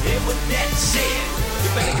deathbed. And with that said, you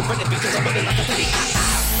better get ready because I'm running like a penny.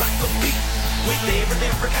 Like a beat with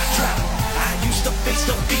every I drop. I used to face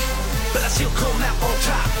the beat, but I still come out on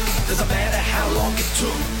top. Doesn't matter how long it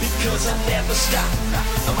took, because I never stop.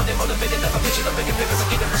 I'm on motivated, never bitching, I'm making figures, I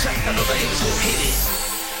get them shot. I know the haters will hit it.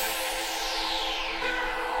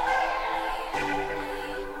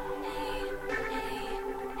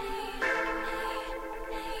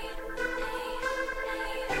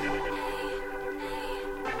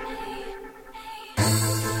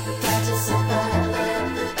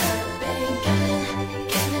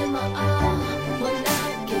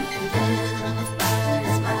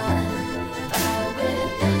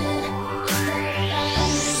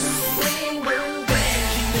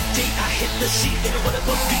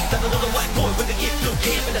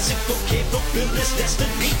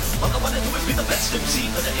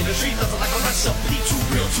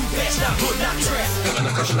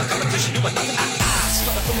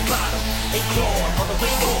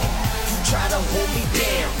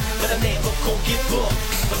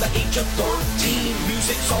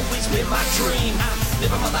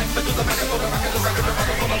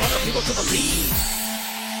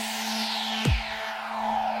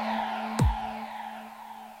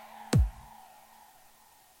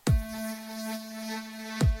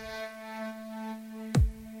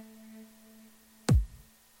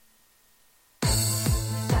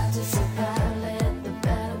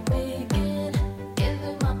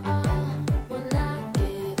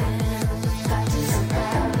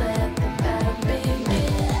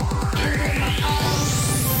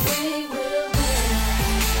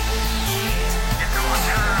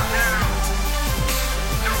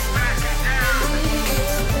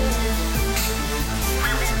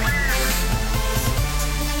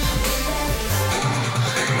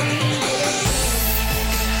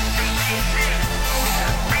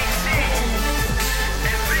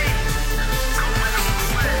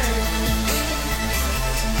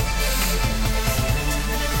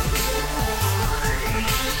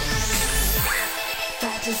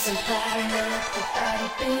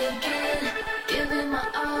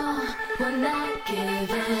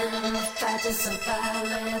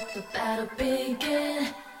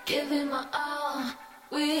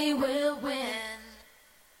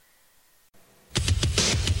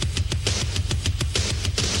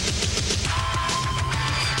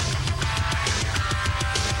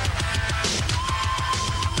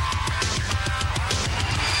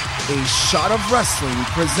 A Shot of Wrestling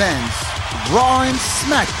presents Raw and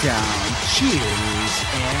SmackDown. Cheers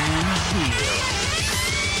and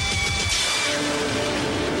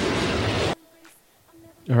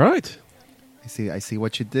heels. All right. I see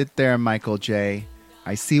what you did there, Michael J.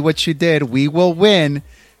 I see what you did. We will win.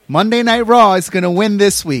 Monday Night Raw is going to win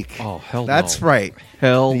this week. Oh, hell That's no. right.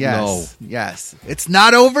 Hell Yes. Yes. It's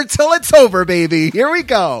not over till it's over, baby. Here we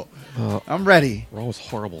go. I'm ready. no. Raw was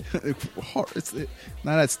horrible. It's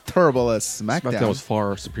not as terrible as SmackDown. SmackDown was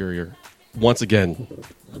far superior. Once again.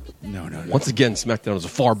 No. Once again, SmackDown is a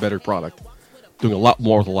far better product. Doing a lot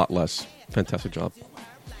more with a lot less. Fantastic job.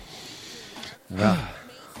 A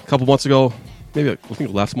couple months ago, maybe I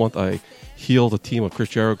think last month, I healed a team of Chris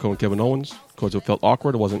Jericho and Kevin Owens because it felt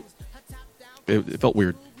awkward. It felt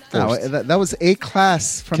weird. No, that was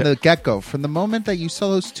A-class from the get-go. From the moment that you saw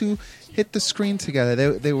those two hit the screen together,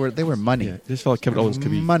 they were money. Yeah, it just felt like Kevin Owens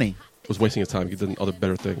could be money. Was wasting his time. He did other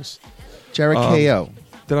better things. Jericho.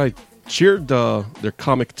 Then I cheered their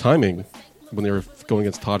comic timing when they were going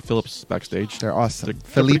against Todd Phillips backstage. They're awesome. They're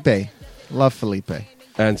Felipe. pretty- Love Felipe.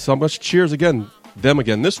 And so much cheers them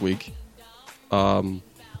again this week. When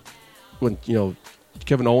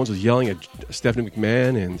Kevin Owens was yelling at Stephanie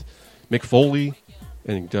McMahon and Mick Foley,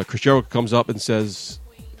 and Chris Jericho comes up and says,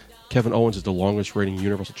 Kevin Owens is the longest reigning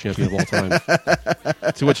Universal Champion of all time.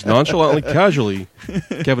 To which nonchalantly, casually,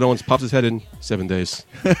 Kevin Owens pops his head in 7 days.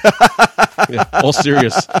 Yeah, all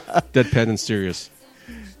serious. Deadpan and serious.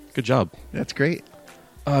 Good job. That's great.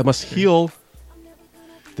 I must heal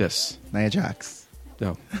this. Nia Jax.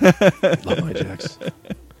 No. Love Nia Jax.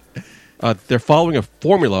 They're following a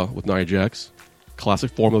formula with Nia Jax. Classic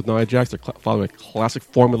formula with Nia Jax. They're following a classic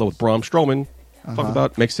formula with Braun Strowman. Talk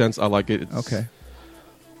about it. Makes sense. I like it. Okay.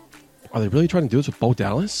 Are they really trying to do this with Bo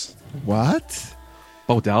Dallas? What?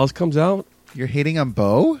 Bo Dallas comes out, You're hating on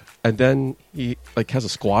Bo? and then he has a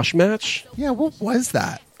squash match. Yeah, what was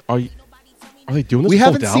that? Are they doing this We with Bo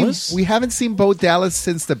haven't Dallas? seen Bo Dallas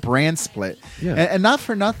since the brand split. Yeah. And not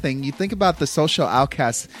for nothing, you think about the social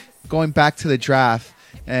outcasts going back to the draft,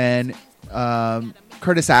 and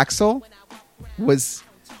Curtis Axel was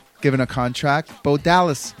given a contract. Bo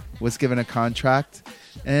Dallas was given a contract.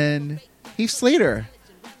 And Heath Slater,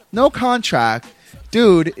 no contract.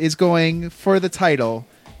 Dude is going for the title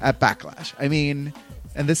at Backlash. I mean,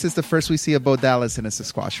 and this is the first we see of Bo Dallas in a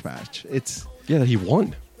squash match. It's Yeah, he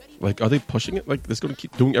won. Like, are they pushing it? Like, this going to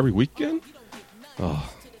keep doing every weekend?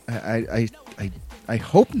 Oh, I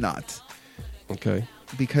hope not, okay.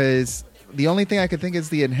 because the only thing I could think is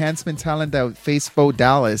the enhancement talent that faced Bo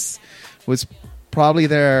Dallas was probably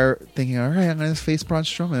there thinking, all right, I'm going to face Braun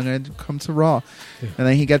Strowman. I'm going to come to Raw. Yeah. And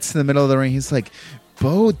then he gets to the middle of the ring. He's like,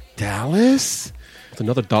 Bo Dallas? It's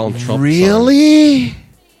another Donald Trump. Really?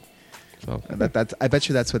 So, I bet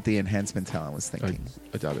you that's what the enhancement talent was thinking.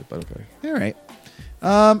 I doubt it, but okay. All right.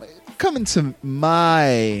 Coming to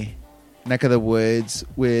my neck of the woods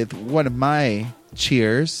with one of my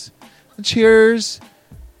cheers. Cheers,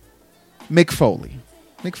 Mick Foley.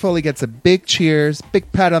 Mick Foley gets a big cheers,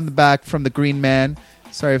 big pat on the back from the Green Man.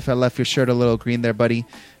 Sorry if I left your shirt a little green there, buddy.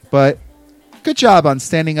 But good job on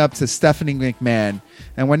standing up to Stephanie McMahon.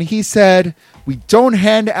 And when he said, we don't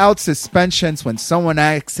hand out suspensions when someone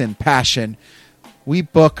acts in passion, we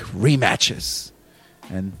book rematches.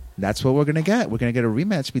 And that's what we're going to get. We're going to get a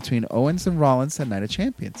rematch between Owens and Rollins at Night of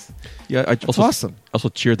Champions. Yeah, That's awesome. Also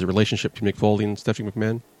cheered the relationship between Mick Foley and Stephanie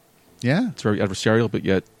McMahon. Yeah. It's very adversarial, but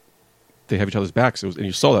yet they have each other's backs. And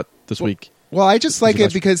you saw that this week. Well, I just like a it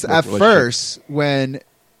nice because at relationship. first, when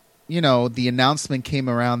the announcement came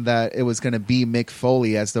around that it was going to be Mick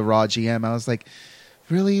Foley as the Raw GM, I was like,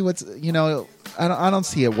 really? I don't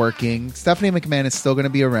see it working. Stephanie McMahon is still going to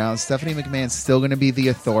be around. Stephanie McMahon is still going to be the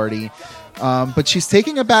authority. But she's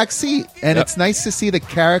taking a back seat, and Yep. it's nice to see the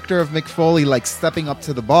character of Mick Foley like stepping up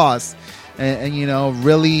to the boss and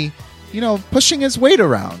really pushing his weight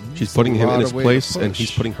around. She's putting him in his Lot of weight place, to and push.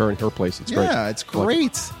 he's putting her in her place. It's great. Yeah, it's I like it.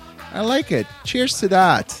 great. I like it. Cheers to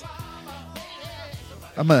that.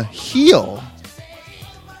 I'm a heel.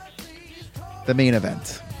 The main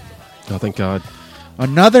event. Oh, thank God.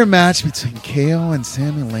 Another match between KO and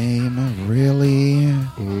Sami Zayn. Really?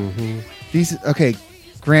 Mm-hmm.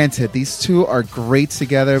 Granted, these two are great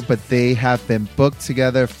together, but they have been booked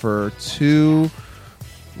together for too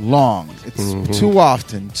long. It's too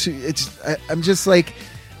often. I'm just like,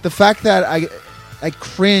 the fact that I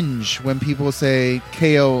cringe when people say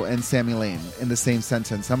KO and Sami Zayn in the same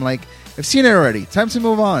sentence. I'm like, I've seen it already. Time to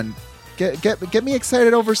move on. Get me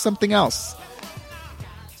excited over something else.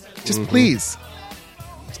 Just please.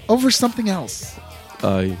 Over something else.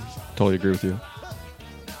 I totally agree with you.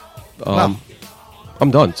 Wow. I'm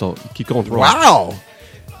done, so keep going through. Wow.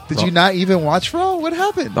 Did Well- you not even watch Raw? What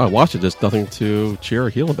happened? No, I watched it. There's nothing to cheer or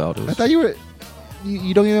heel about. It I was, thought you were...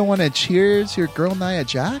 You don't even want to cheers your girl Nia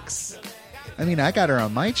Jax? I mean, I got her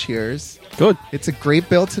on my cheers. good. It's a great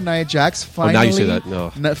build to Nia Jax. Finally, now you say that. No.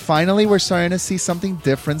 Finally, we're starting to see something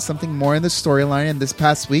different, something more in the storyline. And this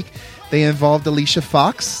past week, they involved Alicia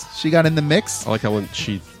Fox. She got in the mix. I like how when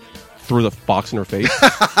she threw the box in her face,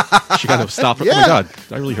 she kind of stopped her. Yeah. Oh my God,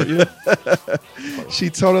 did I really hurt you? She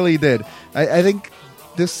totally did. I think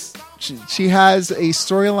this... She has a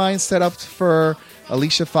storyline set up for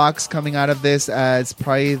Alicia Fox coming out of this as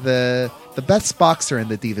probably the best boxer in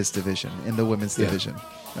the Divas division, in the women's Yeah. division.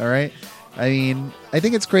 All right? I mean, I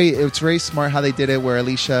think it's great. It's very smart how they did it, where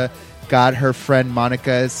Alicia got her friend Monica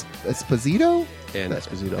Esposito? And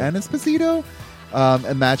Esposito. And Esposito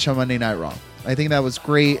a match on Monday Night Raw. I think that was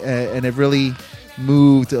great, and it really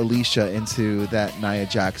moved Alicia into that Nia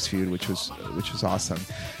Jax feud, which was awesome.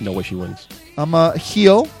 No way she wins. I'm a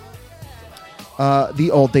heel. The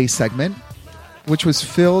All Day segment, which was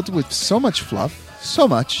filled with so much fluff, so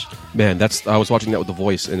much. Man, I was watching that with The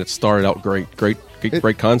Voice, and it started out great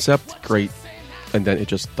It- concept, great, and then it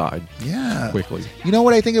just died Yeah. quickly. You know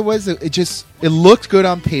what I think it was? It looked good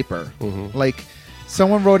on paper. Mm-hmm. Like,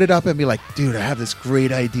 someone wrote it up and be like, dude, I have this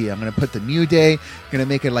great idea. I'm going to put the New Day, I'm going to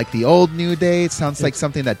make it like the old New Day. It sounds like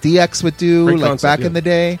something that DX would do, Great like concept, back yeah. in the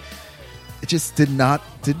day. It just did not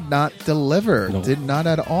deliver. No. Did not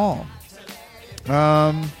at all.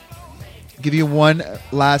 Give you one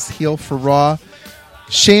last heel for Raw.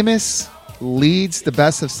 Sheamus leads the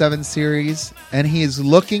Best of 7 series, and he is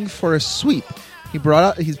looking for a sweep.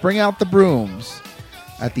 He's bringing out the brooms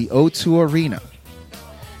at the O2 Arena.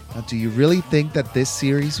 Now, do you really think that this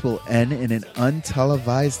series will end in an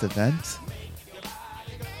untelevised event?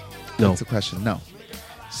 No. That's the question. No.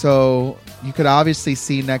 So you could obviously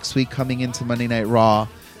see next week coming into Monday Night Raw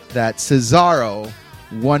that Cesaro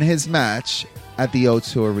won his match at the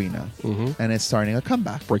O2 Arena, and it's starting a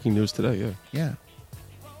comeback. Breaking news today, yeah. Yeah.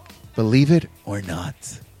 Believe it or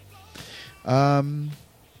not. I'm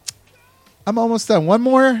almost done. One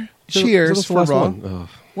more cheers This is the for last Raw. one.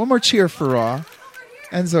 One more cheer for Raw.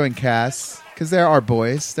 Enzo and Cass, because they're our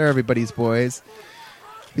boys. They're everybody's boys.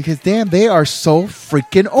 Because, damn, they are so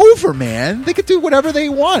freaking over, man. They could do whatever they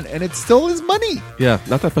want, and it still is money. Yeah,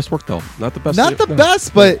 not that best work, though. Not the best. Not the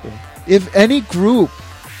best, but if any group...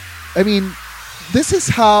 I mean, this is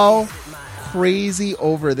how crazy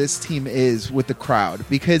over this team is with the crowd.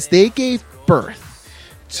 Because they gave birth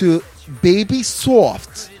to Baby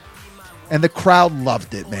Soft, and the crowd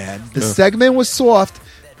loved it, man. The segment was soft,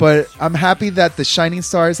 but I'm happy that the Shining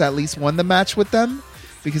Stars at least won the match with them.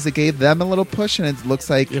 Because it gave them a little push, and it looks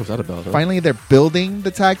like finally they're building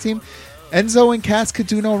the tag team. Enzo and Cass could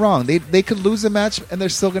do no wrong. They could lose a match, and they're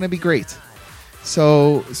still going to be great.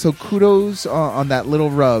 So kudos on that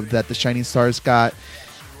little rub that the Shining Stars got.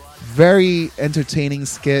 Very entertaining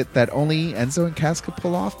skit that only Enzo and Cass could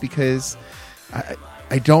pull off, because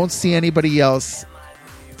I don't see anybody else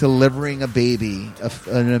delivering a baby,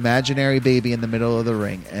 an imaginary baby in the middle of the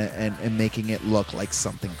ring, and making it look like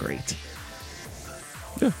something great.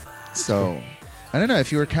 Yeah. So, I don't know.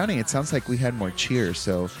 If you were counting, it sounds like we had more cheers.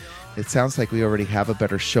 So, it sounds like we already have a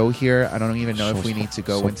better show here. I don't even know if we need to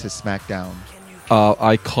go into SmackDown.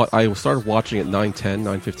 I started watching at 9:10,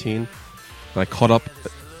 9:15, and I caught up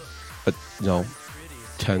at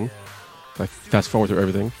 10. I fast forward through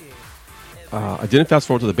everything. I didn't fast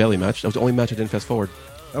forward to the Bayley match. That was the only match I didn't fast forward.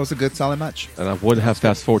 That was a good, solid match. And I would have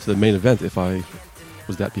fast forward to the main event if I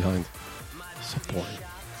was that behind. So boring.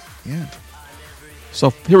 Yeah.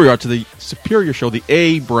 So here we are to the superior show, the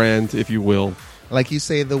A brand, if you will. Like you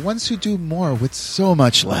say, the ones who do more with so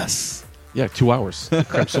much less. Yeah, 2 hours.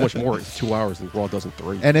 Cram so much more in 2 hours than Raw does in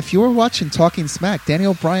 3. And if you were watching Talking Smack,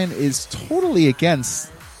 Daniel Bryan is totally against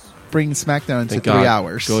bringing SmackDown into 3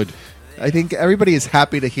 hours. Good. I think everybody is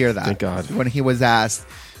happy to hear that. Thank God. When he was asked,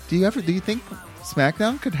 do you think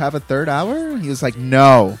SmackDown could have a third hour? He was like,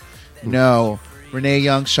 no. Renee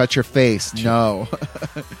Young, shut your face. No.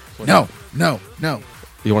 No.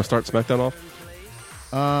 You want to start SmackDown off?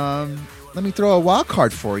 Let me throw a wild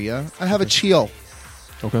card for you. I have a Cheel.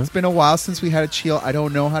 Okay. It's been a while since we had a Cheel. I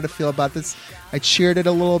don't know how to feel about this. I cheered it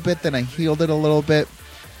a little bit, then I heeled it a little bit.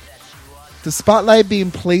 The spotlight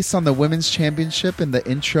being placed on the Women's Championship in the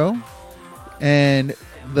intro, and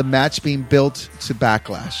the match being built to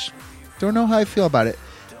Backlash. Don't know how I feel about it.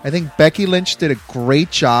 I think Becky Lynch did a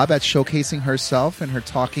great job at showcasing herself and her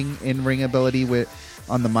talking in-ring ability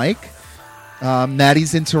on the mic.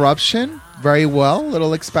 Natty's interruption, very well. A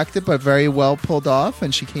little expected, but very well pulled off.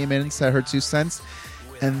 And she came in and said her 2 cents.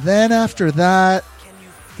 And then after that,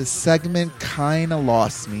 the segment kind of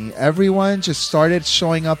lost me. Everyone just started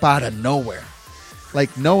showing up out of nowhere.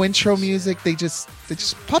 Like, no intro music. They just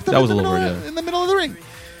popped up in the middle of the ring.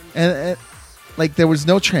 And like, there was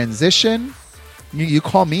no transition. You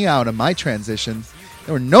call me out on my transitions.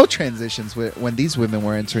 There were no transitions when these women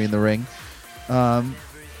were entering the ring.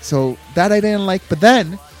 So that I didn't like. But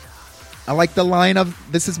then I like the line of,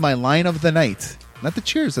 this is my line of the night. Not the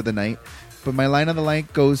cheers of the night, but my line of the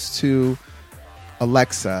night goes to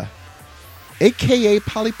Alexa, a.k.a.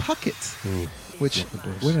 Polly Pocket. Which,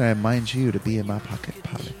 wouldn't I mind you to be in my pocket,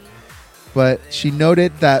 Polly? But she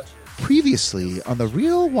noted that previously on The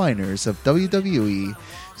Real Whiners of WWE,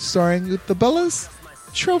 starring the Bella's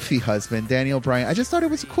trophy husband, Daniel Bryan. I just thought it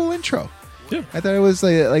was a cool intro. Yeah. I thought it was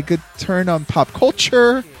a good turn on pop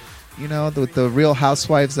culture, with the Real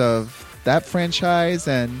Housewives of that franchise,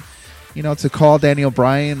 and, to call Daniel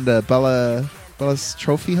Bryan the Bella's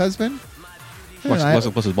trophy husband. Plus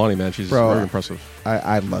his body, man. She's very impressive.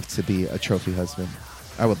 I'd love to be a trophy husband.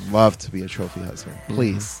 I would love to be a trophy husband.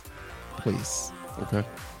 Please. Mm-hmm. Please. Okay.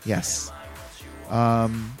 Yes. I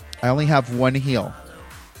only have one heel.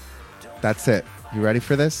 That's it. You ready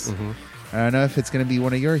for this? Mm-hmm. I don't know if it's going to be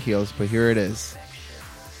one of your heels, but here it is.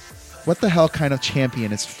 What the hell kind of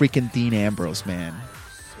champion is freaking Dean Ambrose, man?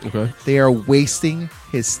 Okay. They are wasting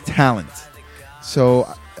his talent.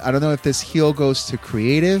 So I don't know if this heel goes to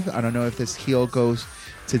creative. I don't know if this heel goes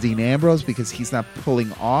to Dean Ambrose because he's not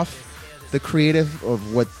pulling off the creative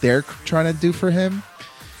of what they're trying to do for him.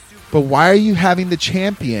 But why are you having the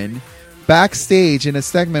champion backstage in a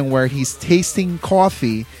segment where he's tasting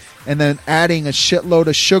coffee and then adding a shitload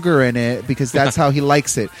of sugar in it because that's how he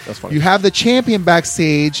likes it? That's funny. You have the champion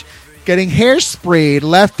backstage getting hairsprayed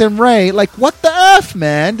left and right. Like, what the F,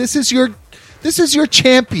 man? This is your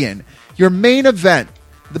champion, your main event,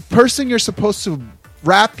 the person you're supposed to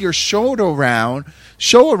wrap your show around,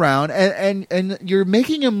 and you're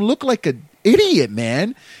making him look like a idiot,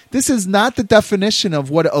 man. This is not the definition of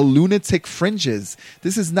what a lunatic fringe is.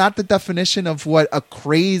 This is not the definition of what a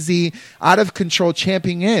crazy, out-of-control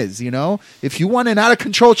champion is, you know? If you want an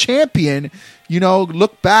out-of-control champion, you know,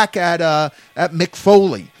 look back at Mick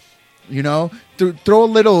Foley, you know? Throw a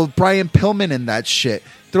little Brian Pillman in that shit.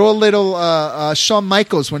 Throw a little Shawn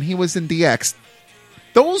Michaels when he was in DX.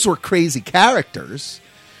 Those were crazy characters.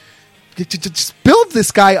 Just build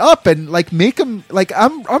this guy up and like make him like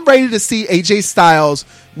I'm ready to see AJ Styles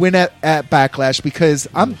win at Backlash because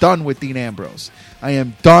I'm done with Dean Ambrose. I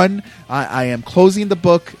am done. I am closing the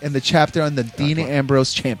book and the chapter on the Dean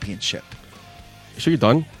Ambrose Championship. You sure you're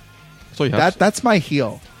done? That's all you have. That's my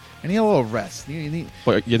heel. I need a little rest. You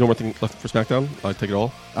Wait, you have no more thing left for SmackDown? I take it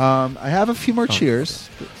all. I have a few more cheers.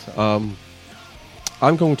 I'm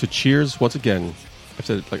going to cheers once again. I've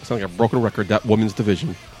said it like it's like a broken record. That women's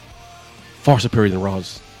division. Far superior than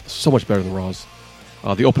Raw's. So much better than Raw's.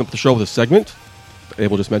 They open up the show with a segment,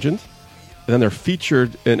 Abel just mentioned, and then they're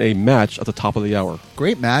featured in a match at the top of the hour.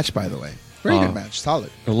 Great match, by the way. Very good match. Solid.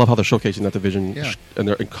 I love how they're showcasing that division, Yeah. and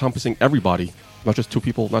they're encompassing everybody, not just 2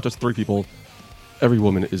 people, not just 3 people. Every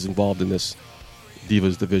woman is involved in this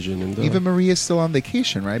Divas division. And Eva Marie is still on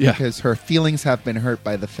vacation, right? Yeah. Because her feelings have been hurt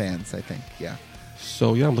by the fans, I think. Yeah.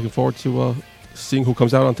 So, yeah, I'm looking forward to seeing who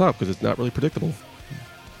comes out on top, because it's not really predictable.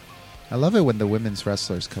 I love it when the women's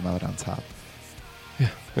wrestlers come out on top. Yeah,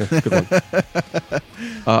 good one.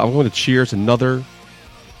 I'm going to cheers another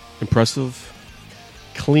impressive,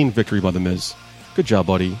 clean victory by The Miz. Good job,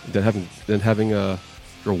 buddy. Then having your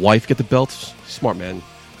wife get the belt, smart man.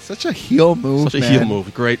 Such a heel move, Such a heel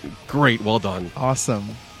move. Great, well done. Awesome.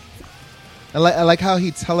 I like how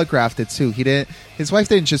he telegraphed it too. His wife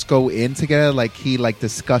didn't just go in together. Like he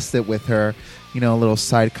discussed it with her. You know, a little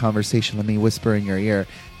side conversation. Let me whisper in your ear.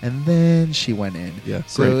 And then she went in. Yeah,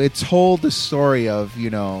 so great. it told the story of, you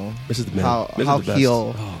know, This is the man. how This is the best.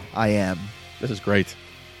 heel Oh. I am. This is great.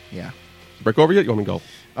 Yeah. Break over yet? You want me to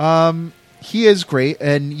go? He is great.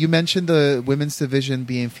 And you mentioned the women's division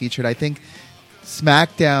being featured. I think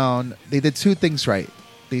SmackDown, they did 2 things right.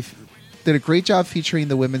 They did a great job featuring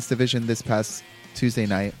the women's division this past Tuesday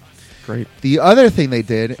night. Great. The other thing they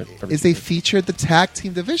did is they featured the tag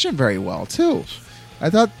team division very well, too. I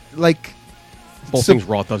thought, Both things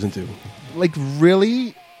Raw doesn't do.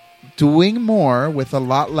 really doing more with a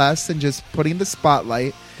lot less than just putting the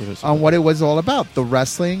spotlight on what it was all about. The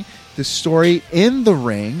wrestling, the story in the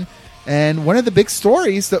ring, and one of the big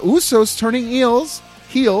stories, the Usos turning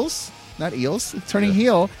turning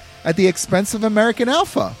heel at the expense of American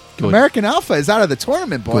Alpha. Good. American Alpha is out of the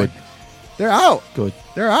tournament, boy. Good. They're out. Good.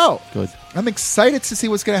 They're out. Good. I'm excited to see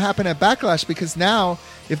what's going to happen at Backlash because now,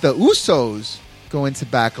 if the Usos go into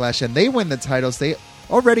Backlash and they win the titles, they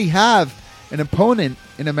already have an opponent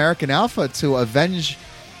in American Alpha to avenge,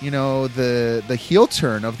 you know, the heel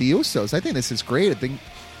turn of the Usos. I think this is great. I think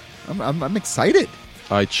I'm excited.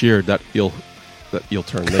 I cheered that heel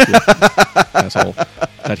turn. Thank you, asshole.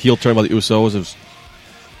 That heel turn by the Usos was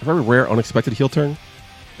a very rare, unexpected heel turn.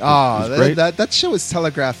 Oh, It was great. that show was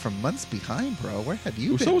telegraphed from months behind, bro. Where have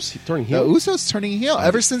you been? Usos turning The heel. Usos turning heel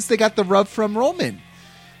ever since they got the rub from Roman.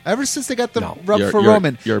 Ever since they got the No, rub you're- for you're-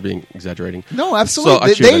 Roman. You're being exaggerating. No, So, absolutely.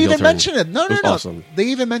 I cheered that they heel even turn. mentioned it. No, It was no. awesome. They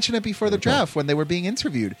even mentioned it before the draft when they were being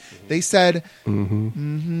interviewed. They said,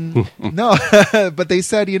 no, but they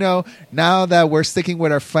said, you know, now that we're sticking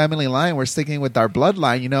with our family line, we're sticking with our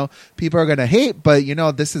bloodline, you know, people are going to hate, but, you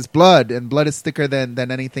know, this is blood, and blood is thicker than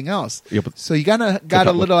anything else. Yeah, but so you got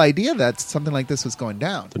a little idea that something like this was going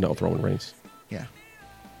down. they're not with Roman Reigns. Yeah.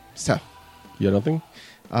 So, You had nothing?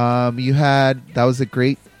 that was a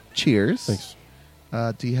great cheers. Thanks.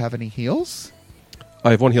 Do you have any heels?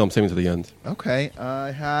 I have one heel. I'm saving to the end. Okay,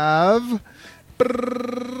 I have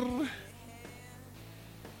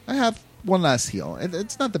one last heel.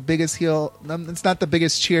 It's not the biggest heel. It's not the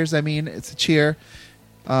biggest cheers. I mean, it's a cheer.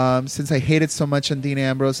 Since I hate it so much on Dean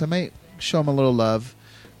Ambrose, I might show him a little love.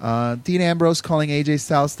 Dean Ambrose calling AJ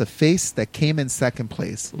Styles the face that came in second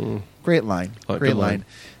place. Great line. Oh, Great good line.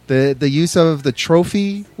 line. The use of the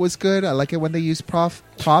trophy was good. I like it when they use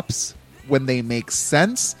props when they make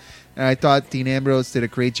sense. And I thought Dean Ambrose did a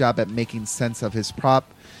great job at making sense of his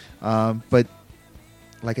prop. But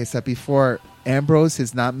like I said before, Ambrose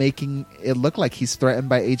is not making it look like he's threatened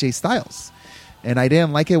by AJ Styles. And I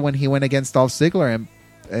didn't like it when he went against Dolph Ziggler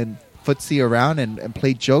and footsie around and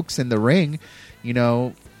played jokes in the ring. You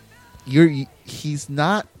know, he's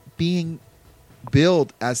not being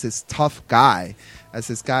billed as this tough guy, as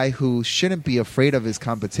this guy who shouldn't be afraid of his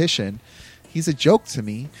competition. He's a joke to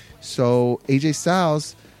me. So AJ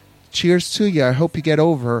Styles, cheers to you. I hope you get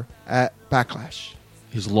over at Backlash.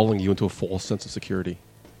 He's lulling you into a false sense of security.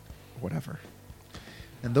 whatever.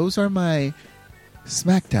 And those are my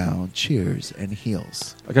SmackDown cheers and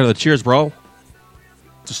heels. I got the cheers, bro.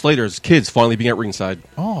 To Slater's kids finally being at ringside.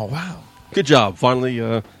 Oh, wow. Good job.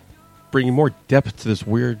 Finally bringing more depth to this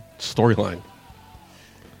weird storyline.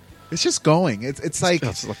 It's just going. It's like,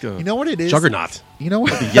 It's like a you know what it is? juggernaut. You know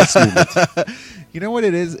what? The yes movement. You know what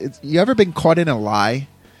it is? You ever been caught in a lie?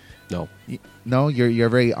 No. No, you're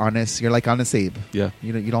very honest. You're like Honest Abe. Yeah.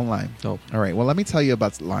 You don't lie. No. All right. Well, let me tell you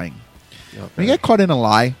about lying. No, When you get caught in a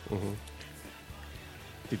lie,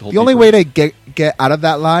 the the only way to get out of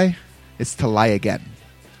that lie is to lie again.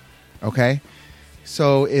 Okay?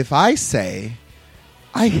 So if I say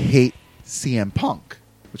I hate CM Punk,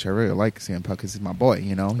 which I really like CM Punk because he's my boy,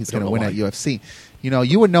 he's going to win at UFC.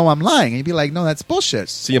 You would know I'm lying, and you'd be like, "No, that's bullshit."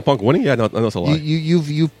 CM Punk winning? Yeah, no, that's a lie.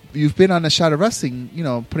 You've been on a Shot of Wrestling,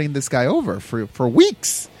 putting this guy over for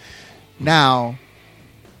weeks. Now,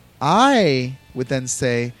 I would then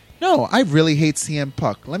say, "No, I really hate CM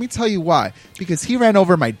Punk. Let me tell you why. Because he ran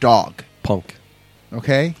over my dog. Punk.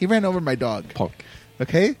 Okay, he ran over my dog. Punk.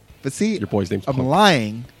 Okay, but see, Your boy's name's I'm Punk.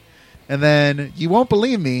 lying, and then you won't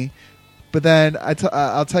believe me. But then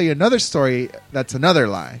I'll tell you another story that's another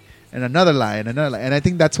lie, and another lie, and another lie. And I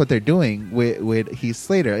think that's what they're doing with Heath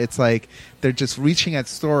Slater. It's like they're just reaching at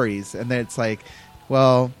stories, and then it's like,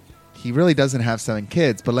 well, he really doesn't have 7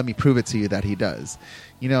 kids, but let me prove it to you that he does.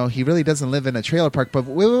 He really doesn't live in a trailer park, but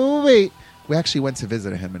wait. We actually went to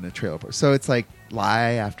visit him in a trailer park. So it's like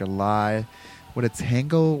lie after lie. What a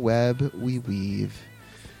tangle web we weave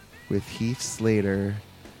with Heath Slater.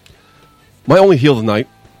 My only heel tonight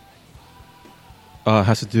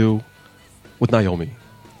has to do with Naomi.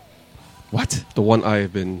 What? The one I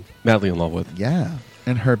have been madly in love with. Yeah.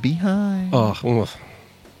 And her behind.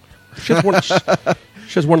 She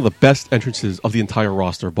has one of the best entrances of the entire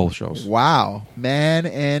roster of both shows. Wow. Man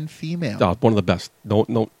and female. One of the best. No,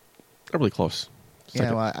 not really close. Yeah,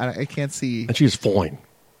 Second. well, I can't see. And she is fine.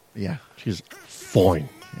 Yeah. She is fine.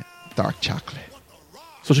 Yeah. Dark chocolate.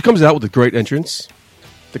 So she comes out with a great entrance.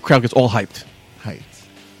 The crowd gets all hyped.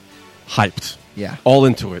 Hyped. Yeah. All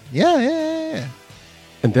into it. Yeah.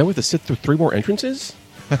 And then we have to sit through 3 more entrances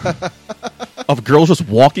of girls just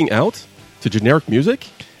walking out to generic music.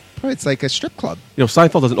 Bro, it's like a strip club.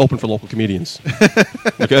 Seinfeld doesn't open for local comedians.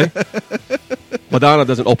 Okay? Madonna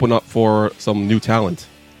doesn't open up for some new talent.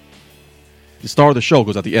 The star of the show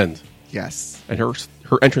goes at the end. Yes. And her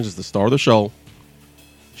entrance is the star of the show.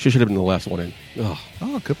 She should have been the last one in. Ugh.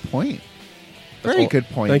 Oh, good point. That's Very all. good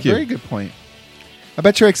point. Thank you. Very good point. I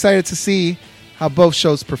bet you're excited to see how both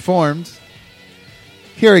shows performed.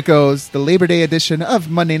 Here it goes. The Labor Day edition of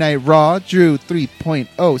Monday Night Raw drew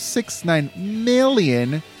 3.069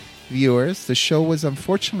 million viewers. The show was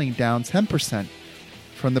unfortunately down 10%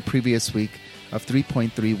 from the previous week of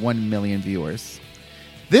 3.31 million viewers.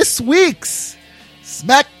 This week's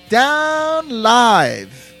SmackDown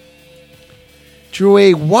Live drew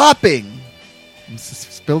a whopping... I'm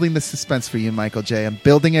building the suspense for you, Michael J. I'm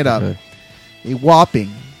building it up. Okay. A whopping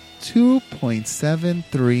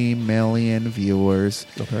 2.73 million viewers,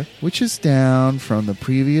 which is down from the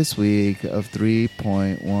previous week of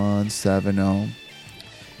 3.170.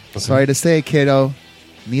 Sorry to say, kiddo,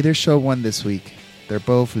 neither show won this week. They're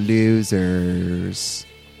both losers.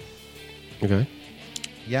 Okay.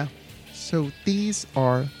 Yeah. So these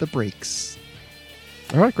are the breaks.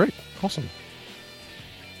 All right, great. Awesome.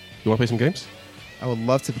 You want to play some games? I would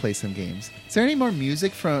love to play some games. Is there any more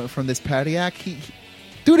music from this Padiak?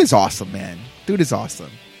 Dude is awesome, man. Dude is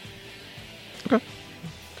awesome. Okay.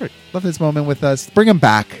 Great. Love his moment with us. Bring him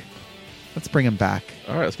back. Let's bring him back.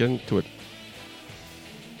 All right, let's get into it.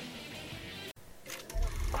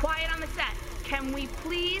 Quiet on the set. Can we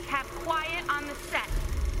please have quiet on the set?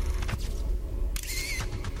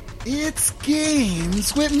 It's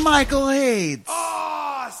Games with Michael Hayes.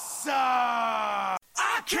 Awesome!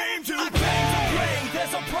 I came to play.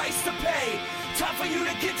 There's a price to pay. Time for you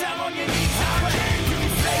to get down on your knees. I came to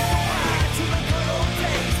say goodbye to the good old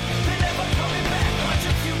days. They're never coming back. Watch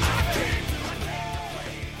your future.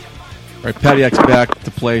 All right, Padiak's back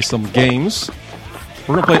to play some games.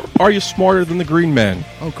 We're going to play Are You Smarter Than the Green Man?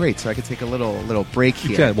 Oh, great. So I could take a little break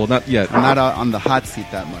here. You can. Well, not yet. I'm not on the hot seat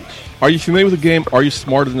that much. Are you familiar with the game Are You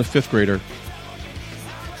Smarter Than a 5th Grader?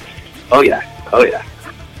 Oh, yeah.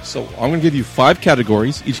 So I'm going to give you 5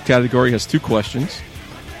 categories. Each category has 2 questions.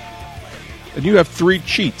 And you have 3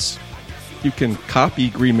 cheats. You can copy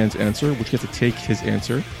Green Man's answer, which you have to take his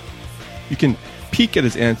answer. You can peek at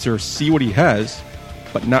his answer, see what he has,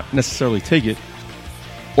 but not necessarily take it.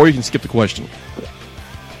 Or you can skip the question.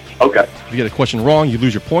 Okay. If you get a question wrong, you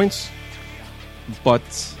lose your points. But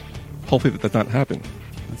hopefully that does not happen.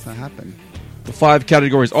 That's not happening. The 5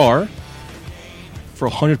 categories are, for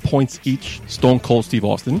 100 points each, Stone Cold Steve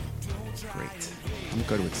Austin. Great. I'm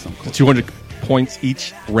good with Stone For Cold. 200 points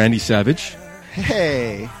each, Randy Savage.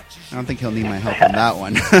 Hey. I don't think he'll need my help on that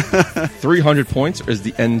one. 300 points is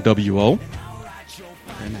the NWO.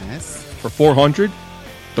 Very nice. For 400,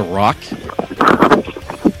 The Rock.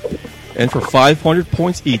 And for 500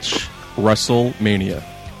 points each, WrestleMania.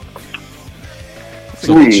 It's a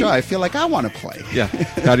good show. I feel like I want to play. Yeah,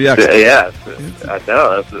 Patty X. Yeah, I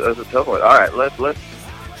know that's a tough one. All right, let's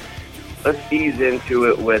ease into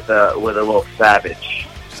it with a little Savage.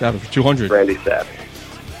 Savage for 200. Randy Savage.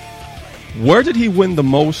 Where did he win the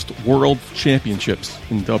most world championships?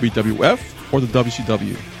 In WWF or the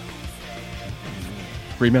WCW?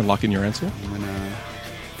 Green Man, lock in your answer. I'm gonna...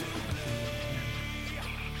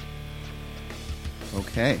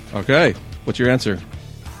 Okay. Okay, what's your answer?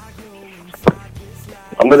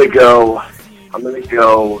 I'm gonna go.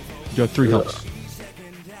 You have 3 helps.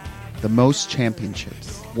 The most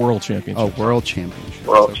championships. World championships. Oh, world championships.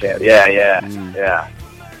 World Okay. champ. Yeah.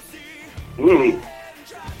 I'm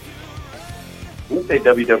gonna say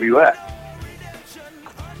WWF.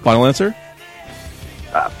 Final answer?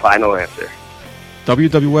 Final answer.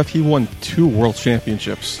 WWF, he won 2 world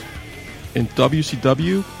championships. In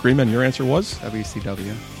WCW, Green Man, your answer was?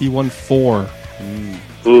 WCW. He won 4.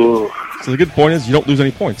 Ooh. So the good point is you don't lose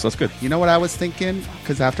any points. That's good. You know what I was thinking?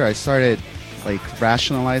 Because after I started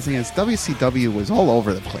rationalizing it, WCW was all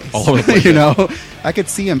over the place. All over the place, you yeah. know? I could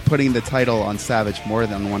see him putting the title on Savage more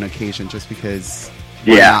than one occasion just because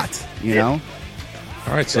why Yeah. not? You know?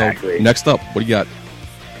 All right, Exactly. so next up, what do you got?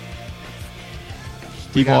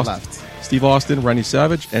 Steve got Austin. left? Steve Austin, Randy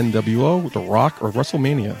Savage, NWO, The Rock, or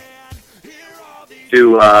WrestleMania?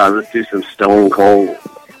 Let's do some Stone Cold.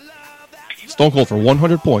 Stone Cold for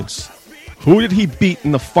 100 points. Who did he beat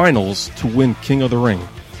in the finals to win King of the Ring?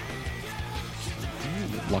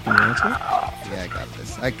 Lock in your answer? Yeah,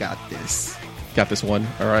 I got this. Got this one.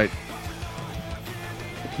 All right.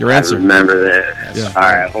 Your answer. I remember this. Yeah. All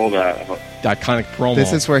right, hold on. The iconic promo.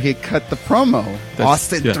 This is where he cut the promo. That's-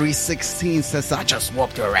 Austin yeah. 316 says, I just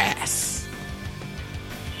whooped your ass.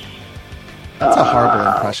 That's a horrible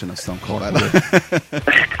impression of Stone Cold. I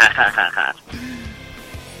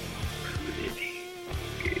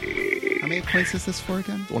How many points is this for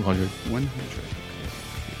again? 100. 100.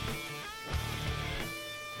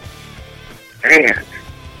 Man.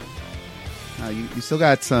 You still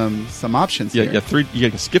got some options Yeah, here. yeah. 3. You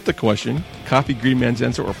can skip the question, copy Green Man's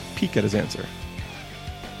answer, or peek at his answer.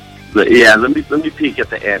 Yeah, let me peek at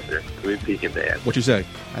the answer. What you say?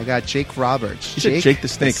 I got Jake Roberts. You said Jake the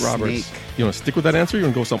Snake Roberts. You want to stick with that answer, or you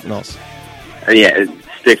want to go with something else? Yeah,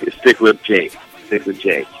 stick with Jake. Stick with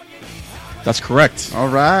Jake. That's correct. All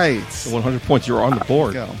right. So 100 points. You're on the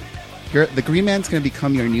board. Go. The Green Man's going to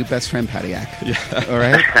become your new best friend, Patty-Ack. Yeah. All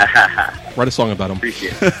right? Write a song about him.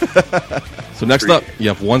 Appreciate it. So next up, you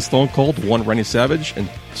have 1 Stone Cold, 1 Randy Savage, and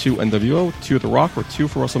 2 NWO, 2 The Rock, or 2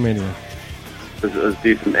 for WrestleMania. Let's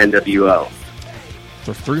do some NWO.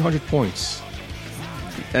 For 300 points.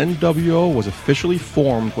 The NWO was officially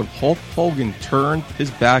formed when Hulk Hogan turned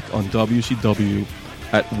his back on WCW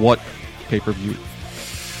at what pay-per-view?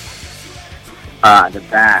 The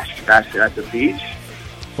Bash. Bash at the beach.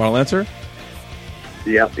 Final answer?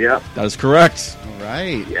 Yep. That is correct. All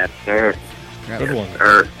right. Yes, sir. Good one.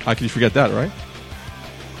 Sir. How can you forget that, right?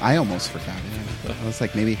 I almost forgot it. I was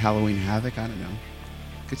like, maybe Halloween Havoc? I don't know.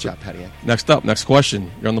 Good job, Patty-Ack. Next up, next question.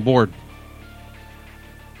 You're on the board.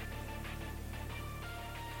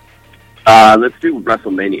 Let's do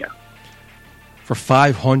WrestleMania. For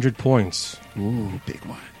 500 points. Ooh, big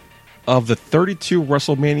one. Of the 32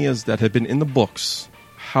 WrestleManias that have been in the books,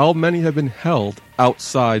 how many have been held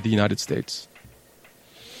outside the United States?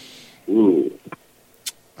 Ooh.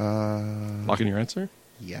 Lock in your answer?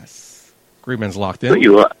 Yes. Green Man's locked Tell in.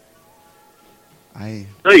 you what, I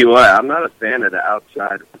I'm not a fan of the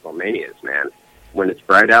outside WrestleManias, man. When it's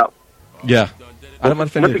bright out. Yeah. I'm not a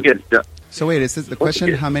fan Once of it gets done. So wait, is this the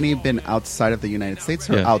question? How many have been outside of the United States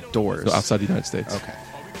or Yeah. outdoors? So outside the United States. Okay.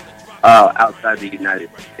 Outside the United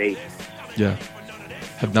States. Yeah.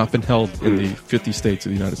 Have not been held in the 50 states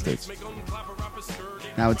of the United States.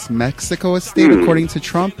 Now it's Mexico a state according to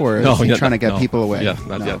Trump, or is No, he yeah, trying to get no. people away? Yeah,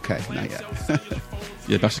 not no, yet. Okay, not yet.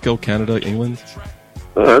 Yeah, Mexico, Canada, England.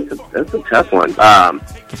 Oh, that's a tough one.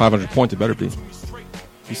 For 500 points, it better be.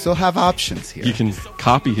 You still have options here. You can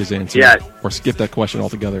copy his answer Yeah. or skip that question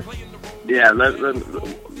altogether. Yeah, let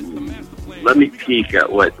me peek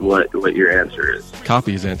at what your answer is.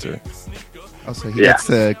 Copy his answer. Oh, so he gets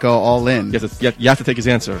to go all in. You have to take his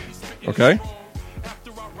answer. Okay?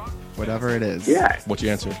 Whatever it is. Yeah. What's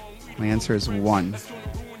your answer? My answer is 1.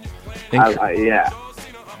 Yeah.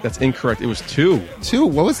 That's incorrect. It was 2. 2.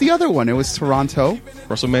 What was the other one? It was Toronto.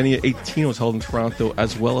 WrestleMania 18 was held in Toronto,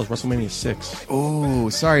 as well as WrestleMania 6. Oh,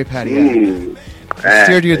 sorry, Patty.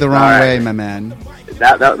 Steered you the wrong way, my man.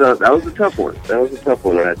 That was a tough one. That was a tough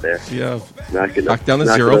one right there. So you have knocked down to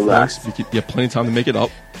 0 points. You have plenty of time to make it up.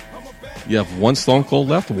 You have 1 Stone Cold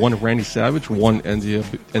left, 1 Randy Savage, 1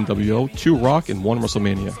 NWO, 2 Rock, and 1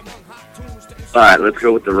 WrestleMania. All right, let's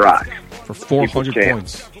go with The Rock. For 400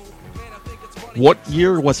 points. What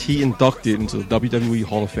year was he inducted into the WWE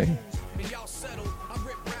Hall of Fame?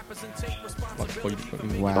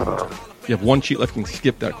 Wow. You have 1 cheat left. You can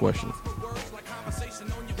skip that question.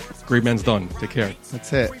 Great man's done. Take care.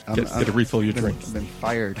 That's it. Get a refill of your drink. I've been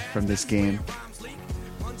fired from this game.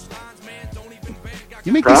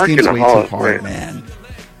 You make these games way too hard, man.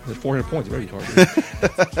 400 points. Very hard.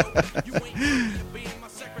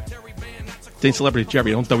 Ain't Celebrity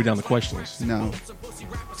Jerry. Don't dummy down the questions. No.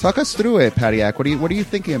 Talk us through it, Patty-Ack. What are you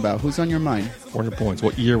thinking about? Who's on your mind? 400 points.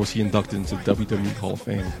 What year was he inducted into the WWE Hall of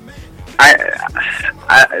Fame?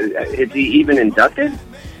 Is he even inducted?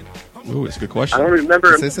 Ooh, it's a good question. I don't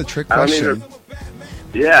remember. Is this a trick question?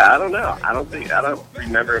 I don't know. I don't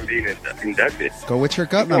remember him being inducted. Go with your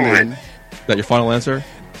gut, my man. Is that your final answer?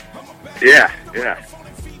 Yeah.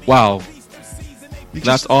 Wow.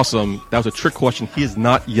 That's awesome. That was a trick question. He is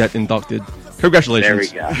not yet inducted.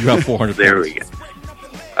 Congratulations. There we go. You have 400 There points. we go.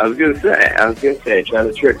 I was gonna say, trying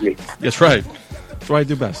to trick me. That's right. That's what I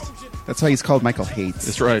do best. That's why he's called Michael Hates.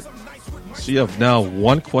 That's right. So you have now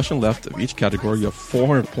 1 question left of each category. You have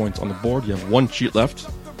 400 points on the board. You have 1 cheat left.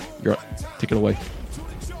 Take it away.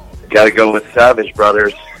 Got to go with Savage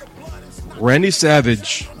Brothers. Randy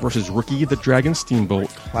Savage versus Ricky the Dragon Steamboat,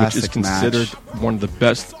 which is considered one of the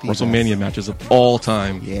best WrestleMania matches of all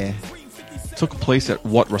time. Yeah. Took place at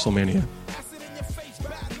what WrestleMania?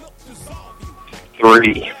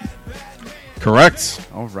 3. Correct.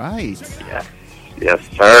 All right. Yes,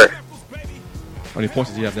 sir. How many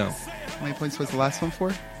points does he have now? How many points was the last one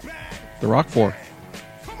for? The Rock 4.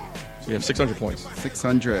 So you have 600 points.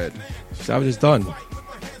 600. Savage is done.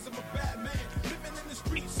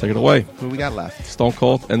 Take it away. Who we got left? Stone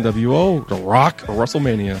Cold, NWO, The Rock, or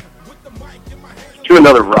WrestleMania? Do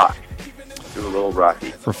another Rock. Do a little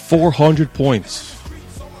Rocky. For 400 points,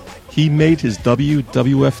 he made his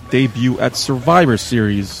WWF debut at Survivor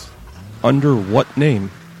Series under what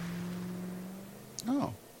name?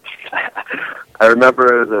 Oh. I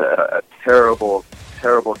remember it was a terrible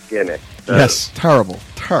gimmick. Yes. Terrible.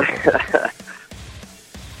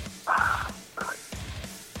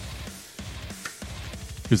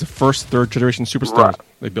 He was the first third-generation superstar Rock.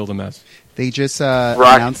 they built him as. They just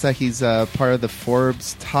announced that he's part of the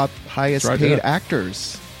Forbes top highest paid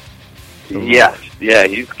actors. Yes. Yeah,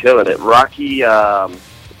 he's killing it. Rocky, like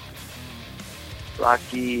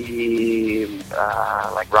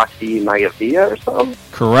Rocky Maivia or something?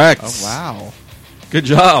 Correct. Oh, wow. Good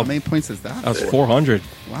job. How many points is that? That was 400.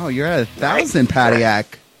 Wow, you're at 1,000,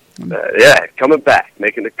 Patty-Ack. Yeah, coming back,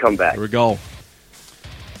 making a comeback. Here we go.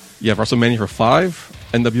 You have WrestleMania for 5,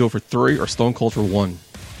 NWO for 3, or Stone Cold for 1.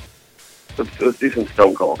 Let's do some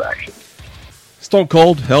Stone Cold action. Stone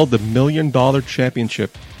Cold held the $1 Million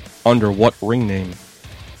Championship under what ring name?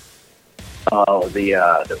 Oh,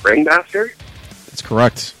 the Ringmaster? That's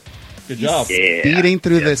correct. Good job. Yeah. Speeding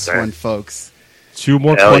through this sir. one, folks. 2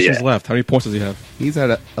 more Hell questions yeah. left. How many points does he have? He's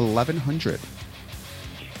at 1,100.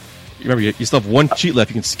 Remember, you still have 1 cheat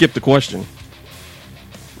left. You can skip the question.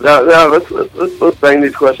 No, let's bang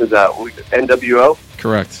these questions out. NWO?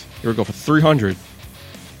 Correct. Here we go for 300.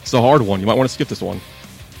 It's a hard one. You might want to skip this one.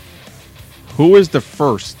 Who is the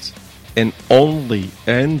first and only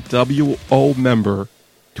NWO member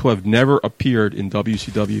to have never appeared in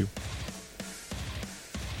WCW?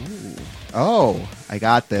 Ooh. Oh, I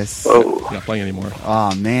got this. Oh. You're not playing anymore.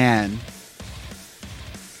 Oh, man.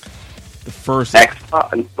 The first.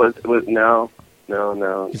 X-Pac was no.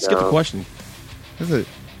 You skip the question. Is it?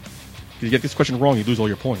 If you get this question wrong, you lose all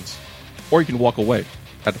your points. Or you can walk away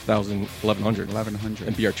at 1,100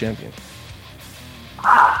 and be our champion.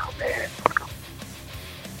 Oh, man.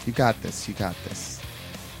 You got this. You got this.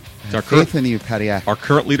 So our Faith in you, Patty-Ack. Our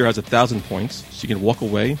current leader has 1,000 points, so you can walk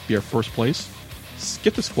away, be our first place.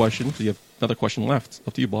 Skip this question, so you have another question left.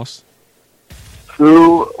 Up to you, boss.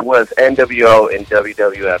 Who was NWO in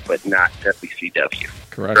WWF but not WCW?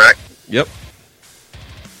 Correct. Yep.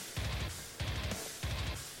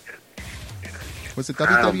 Was it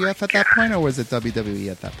WWF at that point, or was it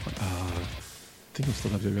WWE at that point? I think it was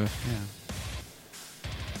still WWF. Yeah.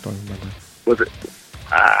 Don't remember. Was it?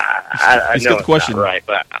 I Skip know the it's question. not right,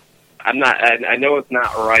 but I'm not. I know it's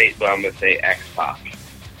not right, but I'm gonna say X-Pac.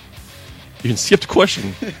 You can skip the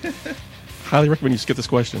question. Highly recommend you skip this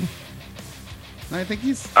question. I think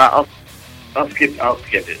he's. I'll skip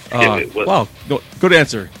it. Wow, no, good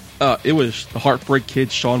answer. It was the Heartbreak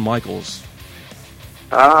Kid, Shawn Michaels.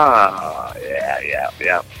 Yeah.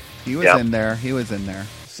 He was in there. He was in there.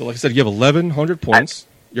 So, like I said, you have 1,100 points.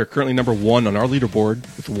 You're currently number 1 on our leaderboard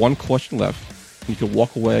with 1 question left. And you can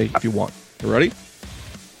walk away if you want. You ready?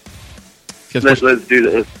 Let's do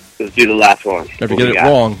this. Let's do the last one. If you get it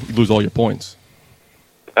wrong, you lose all your points.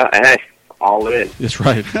 Hey, all in. That's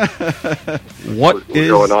right. We're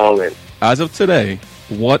going all in. As of today,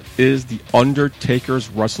 what is the Undertaker's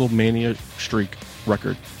WrestleMania streak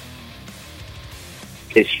record?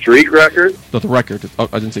 His streak record? No, the record. I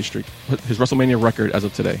didn't say streak. His WrestleMania record as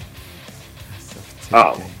of today. It's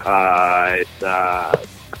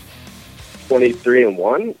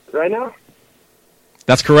 23-1 right now.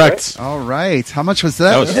 That's correct. All right. How much was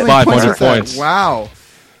that? That was How many 500 that? points. Wow.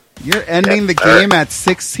 You're ending the game at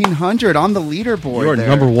 1,600 on the leaderboard. You're there.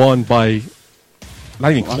 number 1 by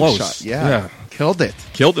not even Long close. shot. Yeah. Killed it.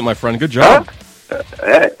 Killed it, my friend. Good job.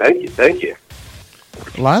 Hey, thank you.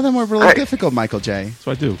 A lot of them were really difficult, Michael J. That's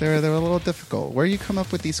what I do. They're a little difficult. Where do you come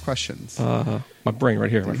up with these questions? My brain right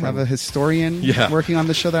here. Do My you friend. have a historian working on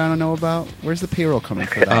the show that I don't know about? Where's the payroll coming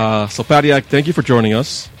for that? So, Padiak, thank you for joining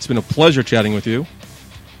us. It's been a pleasure chatting with you.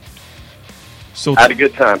 So, I had a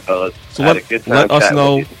good time, fellas. So had a good time let us chatting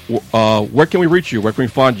know with where can we reach you? Where can we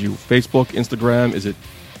find you? Facebook, Instagram? Is it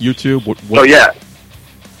YouTube? What? So yeah,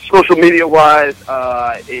 social media wise,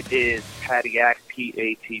 it is Padiak,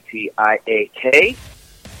 Pattiak.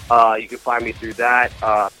 You can find me through that.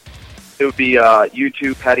 It would be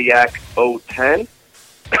YouTube Padiak 010,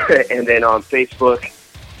 and then on Facebook,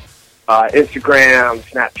 Instagram,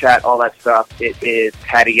 Snapchat, all that stuff. It is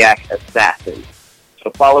Padiak Assassin. So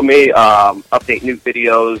follow me, update new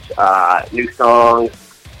videos, new songs,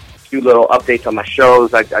 do little updates on my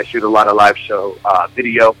shows. I shoot a lot of live show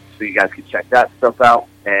video, so you guys can check that stuff out.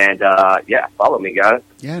 And follow me, guys.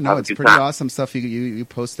 Yeah, no, it's pretty awesome stuff you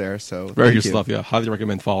post there. So Very good stuff. Yeah, highly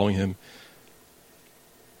recommend following him.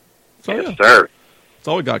 So, yes, sir. That's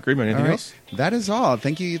all we got. Great, man. Anything else? That is all.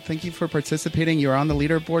 Thank you for participating. You're on the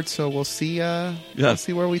leaderboard, so we'll see. We'll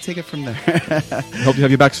see where we take it from there. Hope to have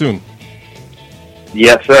you back soon.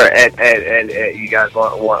 Yes, sir. And you guys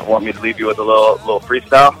want me to leave you with a little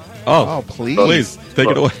freestyle? Oh, please. Please, take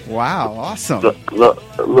it away. Wow, awesome.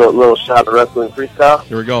 Little shot of wrestling freestyle.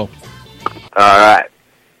 Here we go. All right.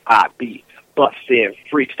 I be busting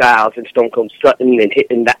freestyles and Stone Cold Sutton and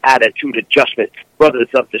hitting the attitude adjustment. Brothers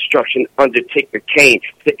of Destruction, Undertaker, Kane,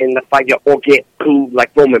 sit in the fire or get cool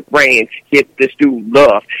like Roman Reigns. Give this dude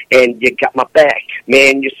love and you got my back.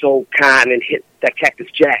 Man, you're so kind and hit that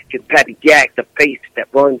Cactus Jack and Padiak, the face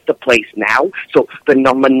that runs the place now. So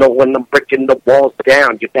phenomenal when I'm breaking the walls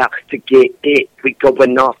down. You're about to get it. We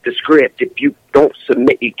going off the script. If you don't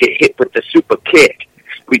submit, you get hit with the super kick.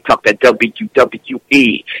 We talk that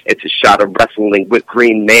WWE. It's a shot of wrestling with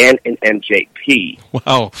Green Man and MJP.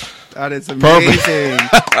 Wow. That is amazing.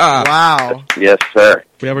 Wow. Yes, sir.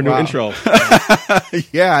 We have a new intro.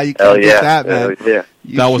 Yeah, you can't beat that, man. Yeah.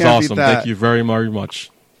 That was awesome. Thank you very, very much.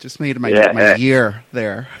 Just made my year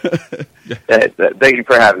there. Thank you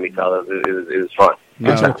for having me, fellas. It was fun.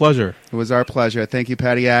 It's our pleasure. It was our pleasure. Thank you,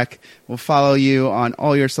 Padiak. We'll follow you on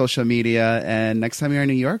all your social media. And next time you're in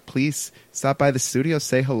New York, please stop by the studio,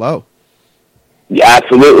 say hello. Yeah,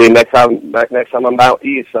 absolutely. Next time I'm out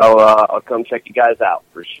east, I'll come check you guys out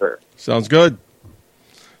for sure. Sounds good.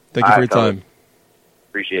 Thank you for your time.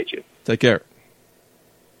 Appreciate you. Take care.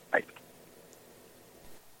 Bye.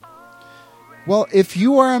 Well, if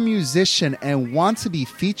you are a musician and want to be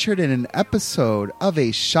featured in an episode of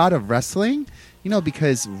A Shot of Wrestling,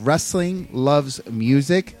 because wrestling loves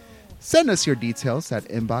music, send us your details at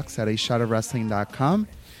inbox@ashotofwrestling.com.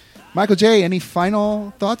 Michael J., any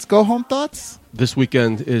final thoughts? Go home thoughts? This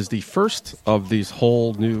weekend is the first of these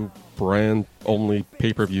whole new brand-only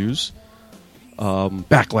pay-per-views.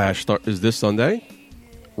 Backlash is this Sunday.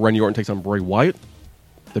 Randy Orton takes on Bray Wyatt.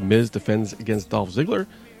 The Miz defends against Dolph Ziggler.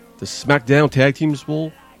 The SmackDown tag teams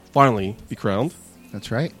will finally be crowned. That's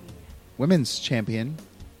right. Women's champion.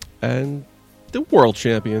 And the world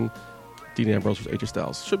champion, Dean Ambrose versus AJ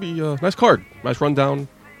Styles. Should be a nice card. Nice rundown.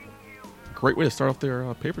 Great way to start off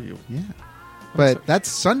their pay-per-view. Yeah. But that's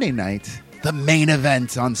Sunday night. The main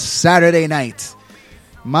event on Saturday night.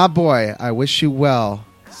 My boy, I wish you well.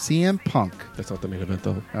 CM Punk. That's not the main event,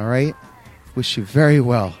 though. All right? Wish you very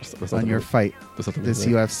well on your fight this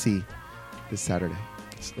UFC this Saturday.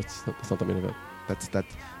 That's not the main event. That's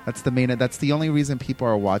the main. That's the only reason people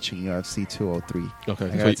are watching UFC 203. Okay,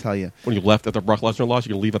 I gotta tell you. When you left after Brock Lesnar lost,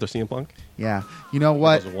 you can leave after CM Punk. Yeah, you know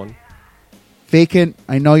what? Vacant,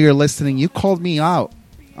 I know you're listening. You called me out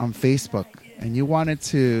on Facebook, and you wanted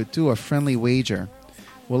to do a friendly wager.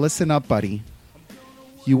 Well, listen up, buddy.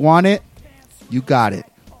 You want it? You got it.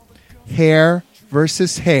 Hair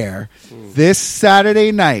versus hair this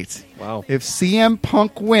Saturday night. Wow. If CM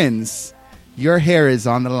Punk wins, your hair is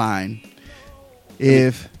on the line.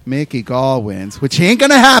 If Mickey Gall wins, which ain't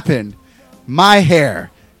going to happen, my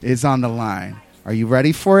hair is on the line. Are you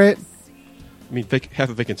ready for it? I mean, half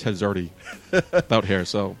of Vacant's head is already without hair,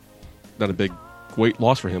 so not a big weight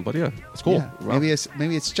loss for him. But yeah, it's cool. Yeah, Wow. maybe it's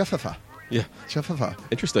Jeffafa. Yeah, Jeffafa.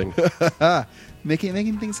 interesting.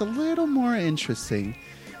 Making things a little more interesting.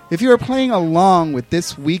 If you are playing along with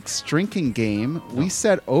this week's drinking game, we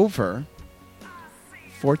said over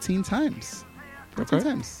 14 times. 14 Okay.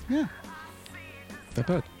 times. Yeah. Not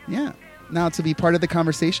bad. Yeah. Now, to be part of the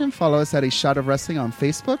conversation, follow us at A Shot of Wrestling on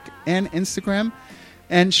Facebook and Instagram,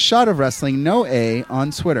 and Shot of Wrestling, no A,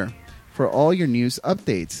 on Twitter for all your news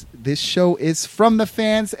updates. This show is from the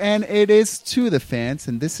fans, and it is to the fans,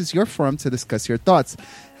 and this is your forum to discuss your thoughts.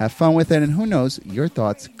 Have fun with it, and who knows, your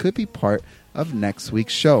thoughts could be part of next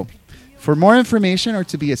week's show. For more information or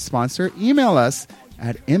to be a sponsor, email us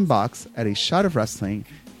at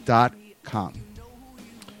inbox@ashotofwrestling.com.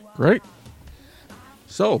 Great.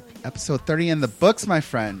 So, Episode 30 in the books, my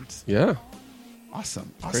friend. yeah.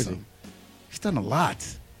 Awesome. Crazy. You've done a lot.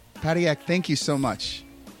 Patiak, thank you so much.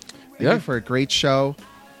 Thank Yeah. you for a great show.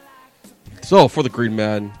 So, for the Green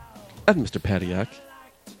Man and Mr. Patiak,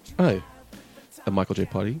 I am Michael J.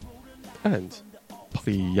 Putty, and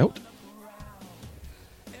Putty out.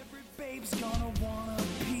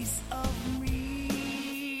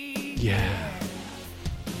 Yeah.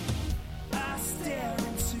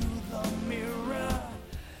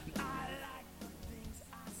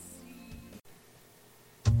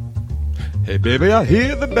 Hey baby, I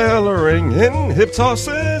hear the bell ringing, hip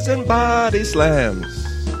tosses and body slams.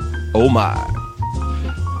 Oh my.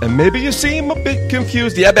 And maybe you seem a bit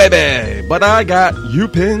confused, yeah baby, but I got you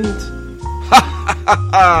pinned. Ha ha ha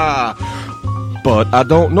ha. But I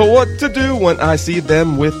don't know what to do when I see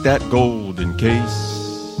them with that golden case.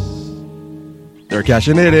 They're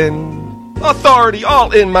cashing it in. Authority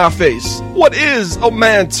all in my face. What is a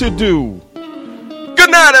man to do? Good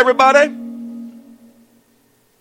night, everybody.